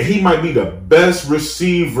man, and he might be the best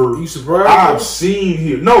receiver I've seen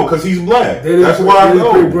here. No, because he's black. That's why I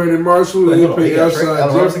know. They didn't pay Brandon Marshall. They didn't pay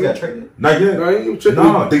outside Jefferson. Got traded? Not yet.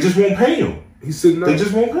 No, they just won't pay him. He said no. They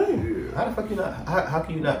just won't pay him. Yeah. How the fuck you not? How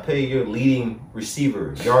can you not pay your leading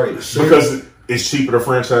receiver yardage? Because it's cheaper to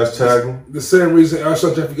franchise tag him. The same reason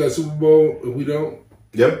Alshon Jeffrey got Super Bowl and we don't.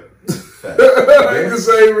 Yep. The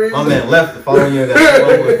same reason. My man left the following year. Got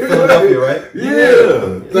with Philadelphia, right?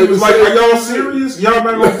 Yeah. He was like, "Are y'all serious? Y'all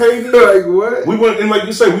not gonna pay me?" Like what? We went, and like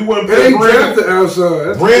you said, we wouldn't They pay drafted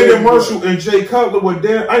outside. Brandon Marshall and Jay Cutler were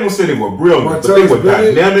damn. I ain't gonna say they were brilliant, but they were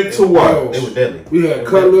dynamic to watch. They were deadly. We had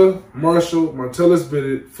Cutler, Marshall, Martellus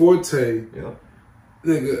Bennett, Forte,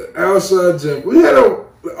 nigga, outside jump. We had the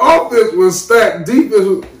offense was stacked, defense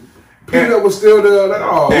was. Peanut was still there. Like,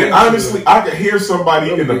 oh, and honestly, I could hear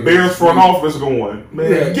somebody in the Bears front office going,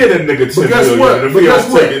 "Man, get a nigga $10 million if he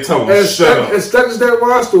don't take it, tell him shut up." As stacked as that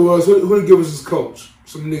roster was, who did give us his coach?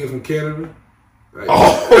 Some nigga from Canada. Like,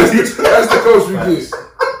 that's the coach we get.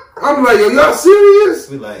 I'm like, yo, y'all serious?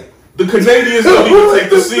 We like the Canadians don't even take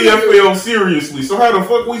the CFL seriously. So how the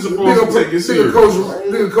fuck we supposed to take it serious?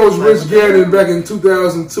 Nigga coach Rich Gannon back in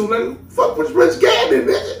 2002. Like, fuck was Rich Gannon,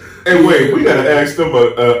 nigga? And wait, we gotta ask them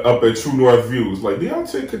up at True North Views. Like, do y'all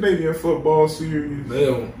take Canadian football serious? They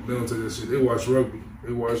don't take that shit. They watch rugby.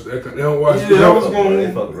 They watch that. They don't watch. Yeah, I was going.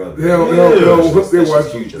 They fuck rugby. They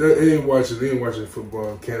ain't watching. They ain't watching football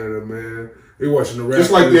in Canada, man. They watching the Raptors.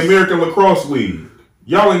 Just like the American Lacrosse League.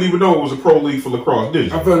 Y'all didn't even know it was a pro league for lacrosse,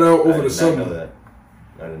 did you? I found out over the summer.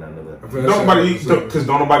 I did not know that. Because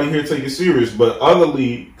don't nobody here take it serious, but other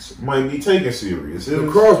leagues might be taking serious.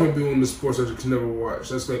 Lacrosse might be one of the sports that you can never watch.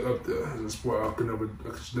 That's like up there. It's a sport I could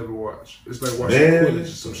never watch. It's like watching Quidditch or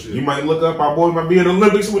some shit. You might look up our boy might be in the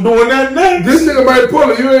Olympics. We're doing that next. This nigga might pull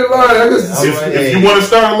it. You ain't lying. If you want to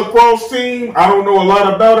start a lacrosse team, I don't know a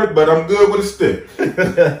lot about it, but I'm good with a stick.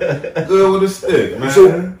 Good with a stick, man.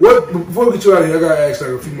 So before we get you out of here, I gotta ask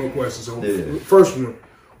like a few more questions. So first one.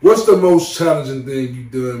 What's the most challenging thing you've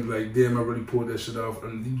done? Like, damn, I really pulled that shit off,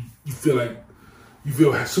 and you feel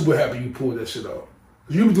super happy you pulled that shit off.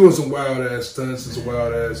 You been doing some wild ass stunts and some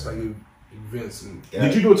wild ass like events. And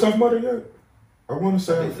did you do a Tough Mudder yet? I want to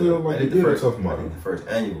say I feel like you did a Tough Mudder. The first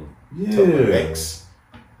annual Tough Mudder X.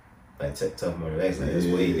 Like Tough Mudder X, like it's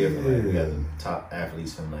way different. Like, we got the top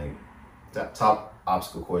athletes from like top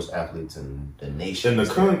obstacle course athletes in the nation. In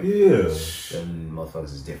the country, Them motherfuckers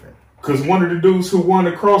is different. Because one of the dudes who won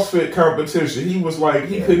the CrossFit competition, he was like,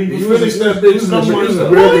 he couldn't even finish that bitch. American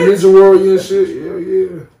Ninja Warrior and shit.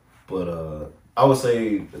 Yeah. But I would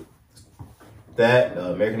say that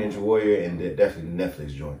American Ninja Warrior and definitely the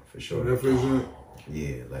Netflix joint for sure. Netflix joint?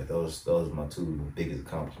 Yeah, like those are my two biggest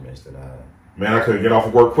accomplishments that I. Man, I couldn't get off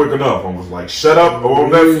of work quick enough. I was like, shut up, go on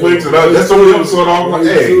Netflix. And that's the only episode I was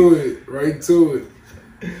like, hey. Right to it.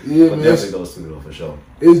 Yeah, but man. Definitely those two though, for sure.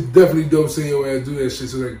 It's definitely dope seeing your ass do that shit.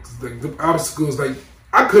 So like the obstacles, like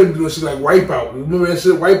I couldn't do that shit like Wipeout. Remember that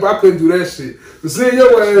shit? Wipeout, I couldn't do that shit. So seeing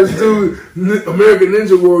your ass do American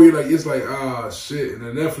Ninja Warrior, like it's like shit. And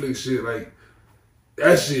the Netflix shit, like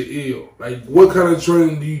that shit ill. Like what kind of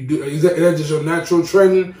training do you do? Is that just your natural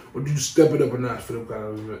training, or do you step it up a notch for them kind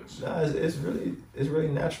of events? Nah, it's really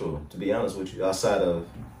natural, to be honest with you. Outside of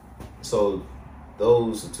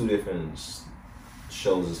those are two different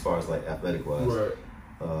shows as far as like athletic wise. Right.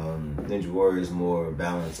 Ninja Warrior is more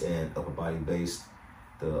balanced and upper body based.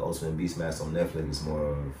 The Ultimate Beastmaster on Netflix is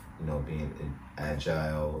more of being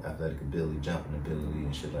agile, athletic ability, jumping ability,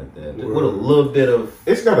 and shit like that. Right. With a little bit of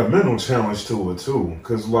it's got a mental challenge to it too,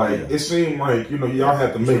 because it seemed like y'all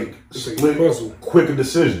have to make split quicker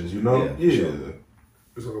decisions. Yeah. Sure.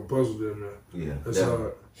 It's like a puzzle there, man. Yeah, that's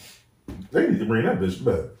hard. They need to bring that bitch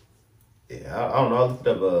back. Yeah, I don't know. I looked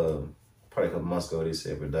up probably a couple months ago. They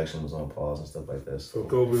said production was on pause and stuff like that. So.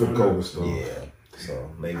 For COVID stuff. Yeah. So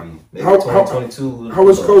maybe 2022. How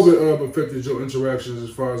has COVID affected your interactions as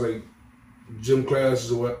far as like gym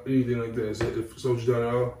classes or anything like that? Is it so you done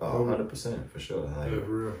it all? 100% for sure. Like, yeah, for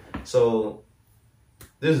real. So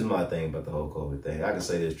this is my thing about the whole COVID thing. I can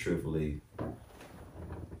say this truthfully.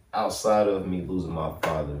 Outside of me losing my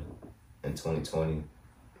father in 2020.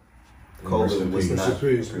 COVID was not.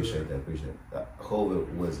 Appreciate that.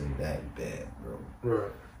 COVID wasn't that bad, bro.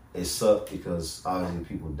 Right. It sucked because obviously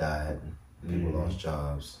people died, and people lost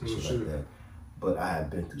jobs and shit like that. But I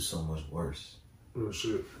had been through so much worse. Real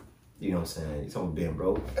shit. You know what I'm saying? You talking about being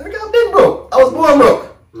broke? I got been broke. I was born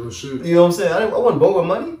broke. Real shit. You know what I'm saying? I wasn't born with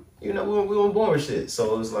money. We weren't born with shit.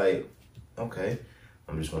 So it was like, okay,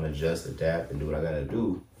 I'm just gonna adjust, adapt, and do what I gotta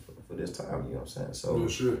do for this time. You know what I'm saying? So. Real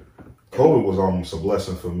shit. COVID was almost a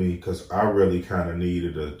blessing for me because I really kind of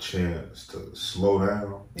needed a chance to slow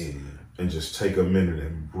down and just take a minute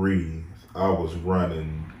and breathe. I was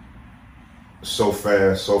running so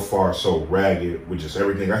fast, so far, so ragged with just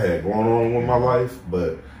everything I had going on with my life.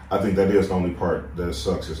 But I think that is the only part that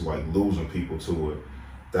sucks is like losing people to it.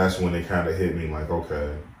 That's when it kind of hit me like,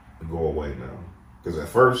 okay, go away now. Because at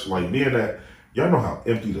first, like being that, y'all know how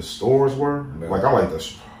empty the stores were? Like I like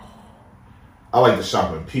the... I like to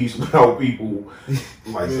shop in peace without people.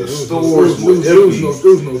 Like the stores, there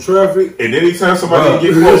was no traffic. And anytime somebody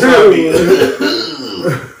get close to me,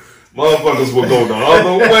 motherfuckers will go the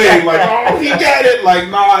other way. Like, oh, he got it. Like,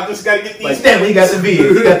 nah, I just gotta get these. Like, damn, he got the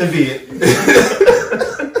vid. He got the vid.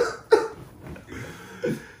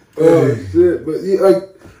 Oh shit! But yeah, like,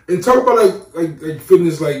 and talk about like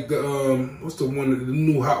fitness, like the what's the one, the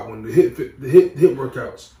new hot one, the hip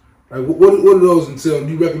workouts. Like, what do those entail?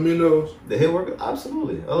 Do you recommend those? The hip workout,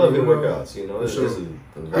 absolutely. I love hip workouts. You know, sure.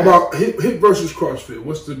 How about hip versus CrossFit?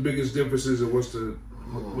 What's the biggest differences, and which one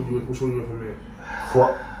do you recommend?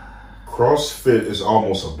 CrossFit is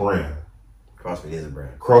almost a brand. CrossFit is a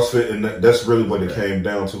brand. CrossFit, and that's really what it came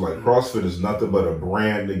down to. Like, CrossFit is nothing but a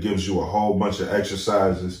brand that gives you a whole bunch of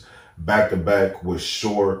exercises back to back with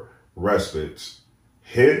short respites.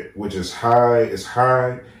 HIIT, which is high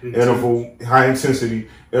intensity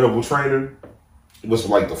interval training, was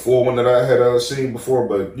like the 4 one that I had seen before.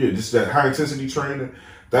 But yeah, just that high intensity training,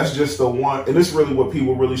 that's just the one, and it's really what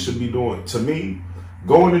people really should be doing. To me,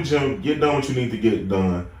 go in the gym, get done what you need to get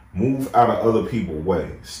done. Move out of other people's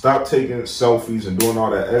way. Stop taking selfies and doing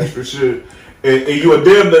all that extra shit. And you are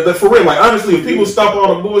damn that for real. Like, honestly, if people stop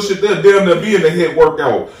all the bullshit, they're damn near be in the HIIT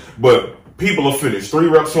workout. But people will finish 3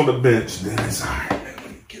 reps on the bench. Then it's all right.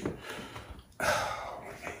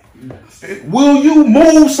 Will you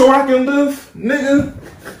move so I can live, nigga?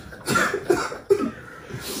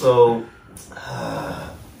 So,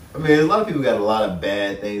 I mean, a lot of people got a lot of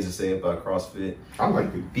bad things to say about CrossFit. I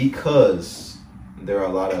like it. Because there are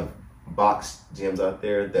a lot of box gyms out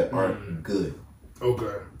there that aren't good.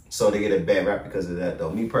 Okay. So they get a bad rap because of that,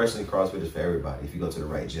 though. Me personally, CrossFit is for everybody. If you go to the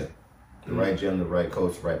right gym, the right gym, the right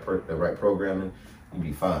coach, the right programming, you'll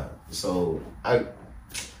be fine. So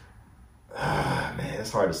man,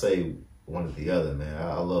 it's hard to say one or the other, man.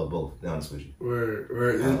 I love both, to be honest with you.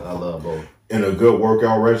 Right. I love both. In a good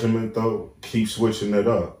workout regimen, though, keep switching it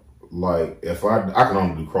up. Like, if I can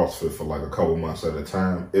only do CrossFit for like a couple months at a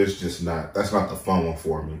time, it's just that's not the fun one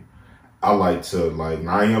for me. I like to, like,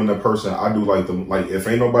 I am that person, I do like if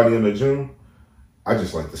ain't nobody in the gym, I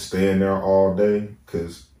just like to stay in there all day,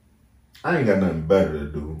 because I ain't got nothing better to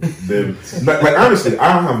do than, like, honestly,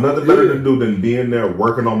 I don't have nothing better to do than being there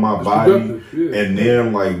working on my body. And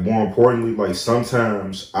then, like, more importantly, like,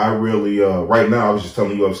 sometimes I really, right now, I was just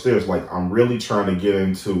telling you upstairs, like, I'm really trying to get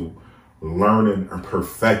into learning and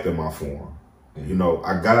perfecting my form. You know,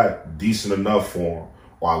 I got decent enough form,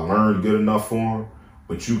 or I learned good enough form,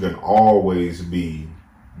 but you can always be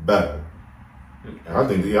better. And I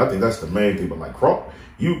think that's the main thing. But like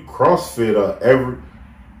CrossFit,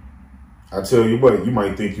 I tell you what, you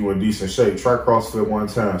might think you in decent shape. Try CrossFit one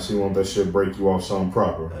time, see won't that shit break you off something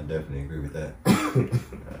proper. I definitely agree with that.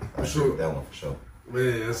 I sure. agree with that one for sure.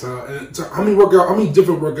 Man, that's how many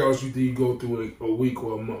different workouts you think you go through a week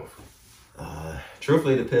or a month?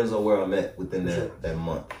 Truthfully, it depends on where I'm at within that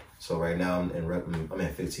month. So right now I'm in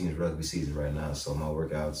 15's rugby season right now. So my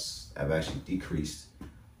workouts have actually decreased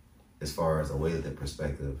as far as a weighted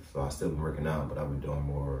perspective. So I've still been working out, but I've been doing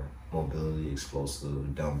more mobility,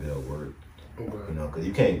 explosive, dumbbell work. Okay. You know, because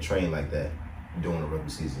you can't train like that during the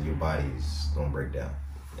rugby season. Your body's gonna break down.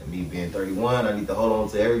 And me being 31, I need to hold on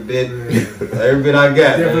to every bit I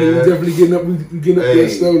got. Definitely getting up there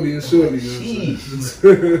slowly and surely.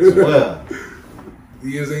 Well.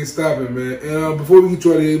 Years ain't stopping, man. And before we get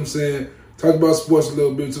you out of here, I'm saying, talk about sports a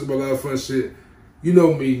little bit, talk about a lot of fun shit. You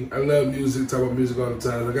know me, I love music, talk about music all the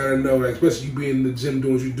time. I gotta know, like, especially you being in the gym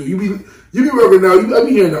doing what you do. You be working out. I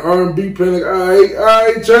be hearing the R&B playing, like, all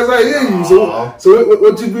right, Chaz, I hear you. So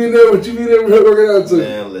what you be in there? What you be in there working out to?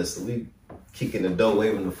 Man, listen, we kicking the dough,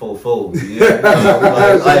 waving the fofo. Yeah,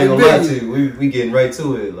 I ain't gonna lie to you. We getting right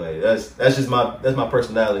to it. Like that's just my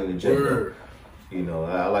personality in the gym. You know,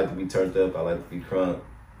 I like to be turned up. I like to be crunk.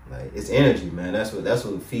 Like, it's energy, man. That's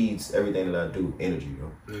what feeds everything that I do. Energy,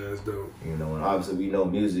 bro. Yeah, that's dope. You know, and obviously we know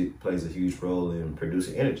music plays a huge role in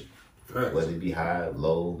producing energy. Right. Whether it be high,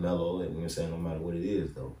 low, mellow, and you know what I'm saying, no matter what it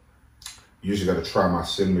is, though. You usually got to try my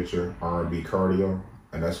signature R&B cardio,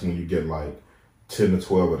 and that's when you get like 10 to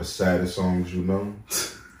 12 of the saddest songs you know.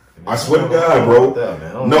 I swear to God,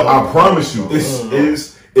 bro. No, I promise you,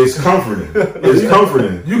 it's comforting. It's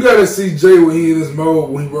comforting. You gotta see Jay when he in his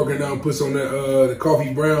mode, when he working out, puts on that the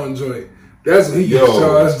Coffee Brown joint. That's when he gets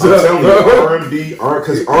charged up. I'm telling you,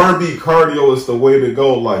 because R&B cardio is the way to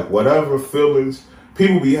go. Like, whatever feelings,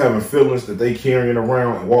 people be having feelings that they carrying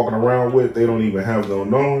around and walking around with, they don't even have them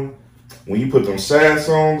knowing. when you put them sad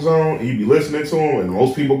songs on and you be listening to them, and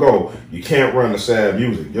most people go, you can't run the sad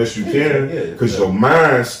music. Yes, you can, because your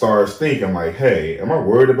mind starts thinking like, hey, am I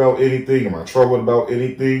worried about anything? Am I troubled about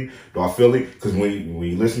anything? Do I feel it? Because when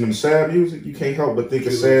you listen to sad music, you can't help but think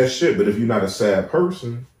of sad shit. But if you're not a sad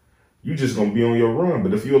person, you just gonna be on your run.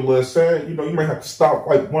 But if you're a little sad, you might have to stop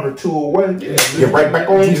like 1 or 2 away. Get right back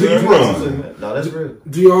on to your run. No, that's real.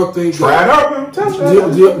 Do y'all think try it out, man? Do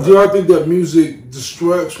y'all think that music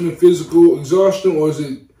distracts from the physical exhaustion, or is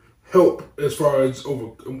it help as far as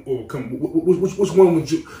overcome? Which one would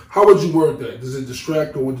you? How would you word that? Does it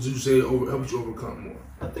distract, or would you say it helps you overcome more?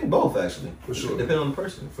 I think both, actually. For sure. Depending on the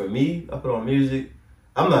person. For me, I put on music.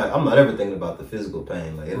 I'm not ever thinking about the physical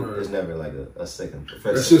pain. Like it's never like a second.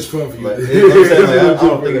 That's just fun for you. Like, I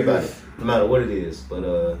don't think about it, no matter what it is. But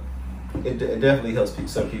it definitely helps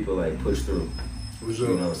some people like push through. Sure.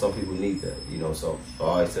 You know, some people need that. You know, so I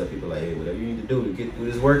always tell people like, hey, whatever you need to do to get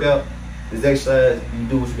through this workout, this exercise, you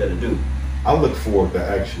do what you got to do. I look forward to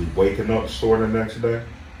actually waking up sore the next day.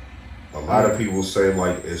 A lot of people say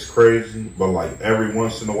like it's crazy, but like every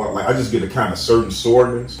once in a while, like I just get a kind of certain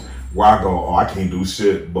soreness where I go, oh, I can't do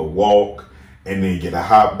shit but walk, and then get a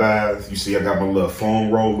hot bath. You see, I got my little foam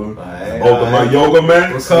roller, both of my yoga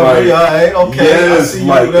mats. Okay. Yes,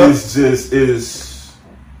 like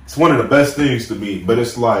it's one of the best things to me. But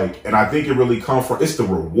it's like, and I think it really comes from, it's the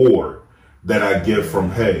reward that I get from,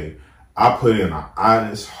 hey, I put in an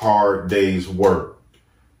honest, hard day's work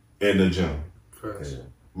in the gym.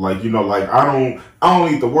 Like, like I don't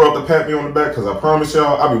need the world to pat me on the back, because I promise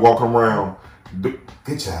y'all, I be walking around.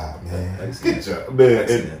 Good job, man. Good job, man.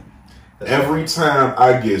 And every time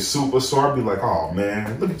I get super sore, I be like, oh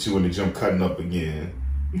man, look at you in the gym cutting up again.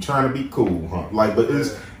 You trying to be cool, huh? Like, but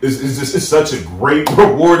it's such a great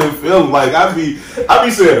rewarding feeling. Like I be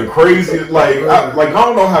saying the craziest, like I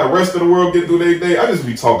don't know how the rest of the world get through their day. I just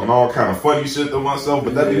be talking all kind of funny shit to myself,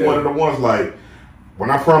 but that be one of the ones like when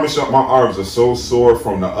I promise y'all my arms are so sore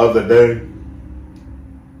from the other day.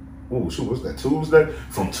 Oh shoot, what's that? Tuesday?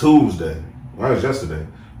 From Tuesday. Well, that was yesterday.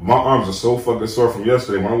 My arms are so fucking sore from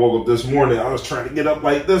yesterday. When I woke up this morning, I was trying to get up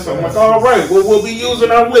like this. I'm like, all right, well, we'll be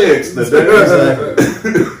using our legs today.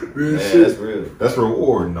 That's real. That's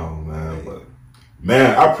rewarding, though, man. But,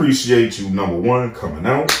 man, I appreciate you, number one, coming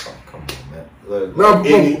out. Oh, come on, man. Look, now,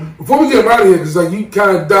 before we get out of here, because like you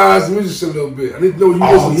kind of dodged the music a little bit. I need to know who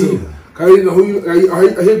you listen to. I didn't know who you.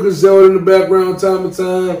 I hear Griselda in the background time to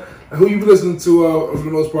time. Who you listening to for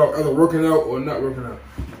the most part, either working out or not working out?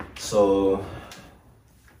 So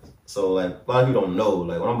like a lot of people don't know,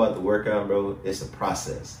 like when I'm about to work out, bro, it's a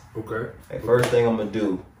process. Okay. Like first thing I'm gonna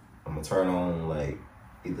do, I'm gonna turn on like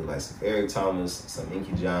either like some Eric Thomas, some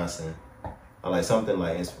Inky Johnson. I like something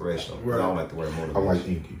like inspirational. Right. I don't like the word motivation. I like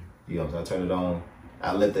Inky. You know what I'm saying? I turn it on.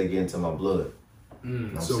 I let that get into my blood.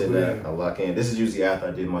 I'm sitting there, I lock in. This is usually after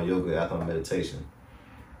I did my yoga, after my meditation.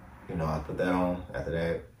 You know, I put that on. After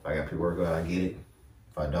that, if I got pre-workout, I get it.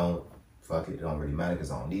 If I don't, fuck it. It don't really matter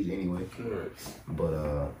because I don't need it anyway. Right. But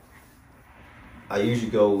I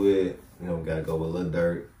usually go with, gotta go with Lil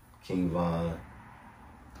Durk, King Von.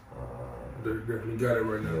 Definitely got it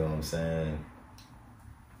right now. You know what I'm saying?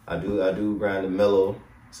 I do grind the mellow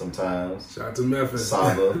sometimes. Shout out to Memphis.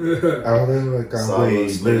 Saba. Saba,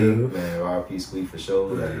 Sweet, man, R.P. Sweet for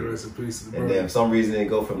sure. Yeah, rest in peace. And then for some reason they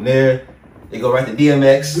go from there, they go right to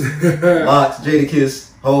DMX, Lox,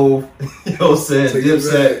 Jadakiss, Hove, you know what I'm saying,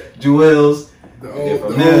 Dipset, Jewels. The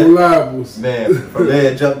old libels. Man, from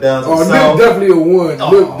there, jump down to the south. Nip definitely a one.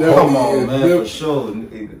 Come on, man, for sure.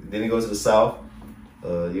 Then he goes to the south. You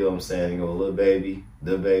know what I'm saying? You go Lil Baby,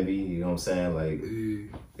 The Baby. You know what I'm saying? Like,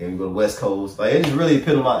 then we go to West Coast. Like, it just really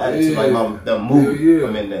epitomize my attitude, like the mood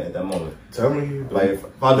I'm in at that moment. Tell me, like, if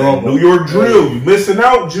I do New York drill, you missing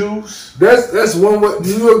out, Juice. That's one way.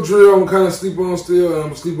 New York drill, I'm kind of sleep on still.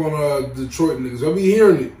 I'm sleep on Detroit niggas. I be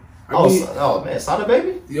hearing it. Oh man, Sada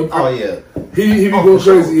Baby? Yep. Oh yeah. He be going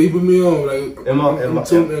crazy. He put me on like am I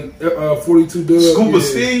 42 Dub. Scuba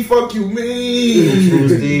Steve, fuck you mean. Scuba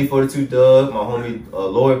Steve, 42 Dub, my homie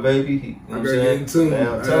Lloyd Baby. You know what I'm saying? Man,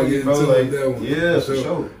 I'm telling you, bro, like that one. Yeah, for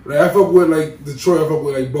sure. Like I fuck with like Detroit, I fuck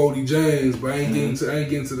with like Bodie James, but I ain't getting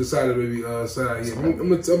to the Sada Baby side yet. I'm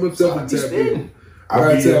gonna definitely tap in.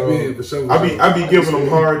 I be giving them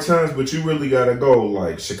hard times, but you really gotta go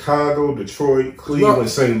like Chicago, Detroit, Cleveland,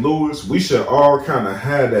 St. Louis. We should all kind of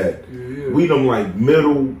have that. We them like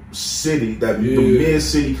middle city, the mid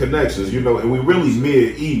city connections, and we really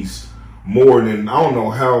mid east more than I don't know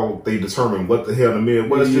how they determine what the hell the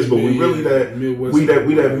Midwest is, but we really that Midwest, we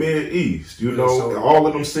that mid east. All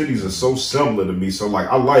of them cities are so similar to me. So like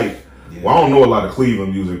I like Yeah. Well, I don't know a lot of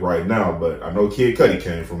Cleveland music right now, but I know Kid Cudi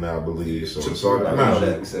came from there, I believe. So it's all right. We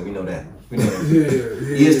know that. Yeah.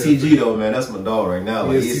 ESTG though, man, that's my dog right now.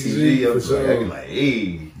 Like ESTG, I be like,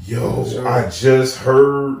 hey. Yo, I just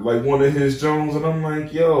heard like one of his Jones, and I'm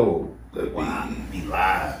like, yo, wow, be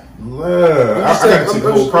live. Yeah, I got to see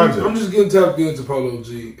the whole project. I'm just getting tapped into Polo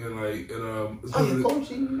G and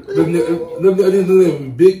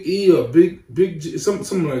Big E or Big G,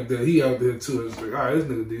 something like that. He out there too. It's like, all right, this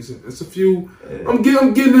nigga decent. It's a few. Yeah. I'm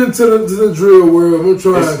getting into the drill world. I'm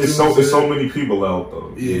trying. It's so many people out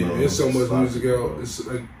though. Yeah, you know, there's so much music out. It's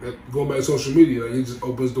like going back to social media. Like it just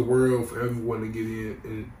opens the world for everyone to get in,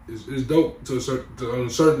 and it's dope to on a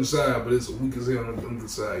certain side, but it's weak as hell on the other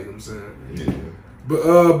side. You know what I'm saying? Yeah.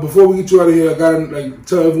 But before we get you out of here, I gotta like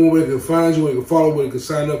tell everyone where they can find you, where they can follow, where they can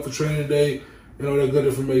sign up for Training Day, and all that good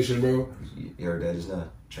information, bro. You heard that just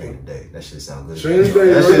now? Training Day. That shit sound good. Training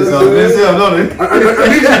Day. That shit sound good. I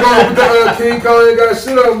need to go with the King Kong ain't got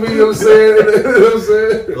shit on me. You know what I'm saying? You know what I'm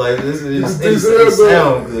saying? Like this is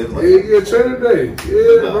sound good. Like, yeah, Training Day.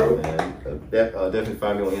 Yeah, bro. Man. Definitely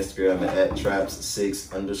find me on Instagram at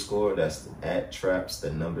 @traps6_. That's @traps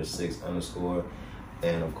 _6_.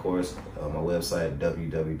 And of course, my website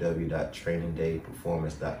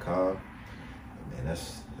www.trainingdayperformance.com. Man,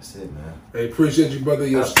 that's it, man. Hey, appreciate you, brother.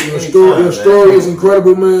 Your story is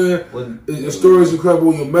incredible, man. Your story is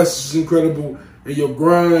incredible. Your message is incredible, and your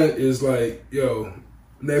grind is like, yo,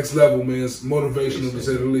 next level, man. It's motivational to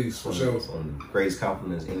say the least, for sure. One of the greatest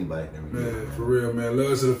compliments anybody can ever man, for real, man.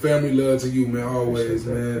 Love to the family, love to you, man. Always,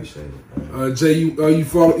 man. Appreciate it, man. Jay, you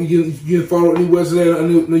follow anywhere today? I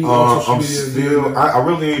know you on social media. I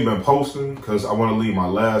really ain't been posting because I want to leave my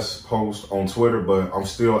last post on Twitter, but I'm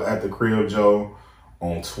still at the Crib Joe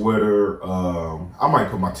on Twitter. I might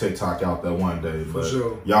put my TikTok out there one day, but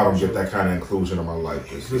sure. Y'all don't get that kind of inclusion in my life.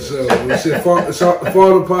 For sure.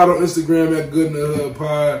 Follow the pod on Instagram at Good in the Hood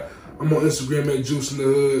Pod. I'm on Instagram at Juice in the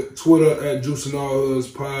Hood, Twitter at Juice in All Hoods,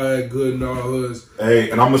 Pod, Good in All Hoods. Hey,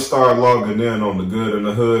 and I'm gonna start logging in on the Good in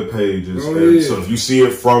the Hood pages. Yeah. So if you see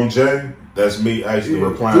it from Jay, that's me actually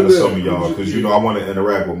replying to some of y'all because you know I want to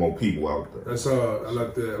interact with more people out there. That's all. I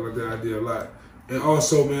like that. I like that idea a lot. And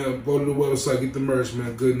also, man, go to the website, get the merch,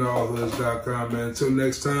 man. GoodInAllHoods.com, man. Until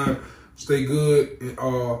next time, stay good in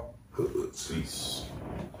all hoods. Peace.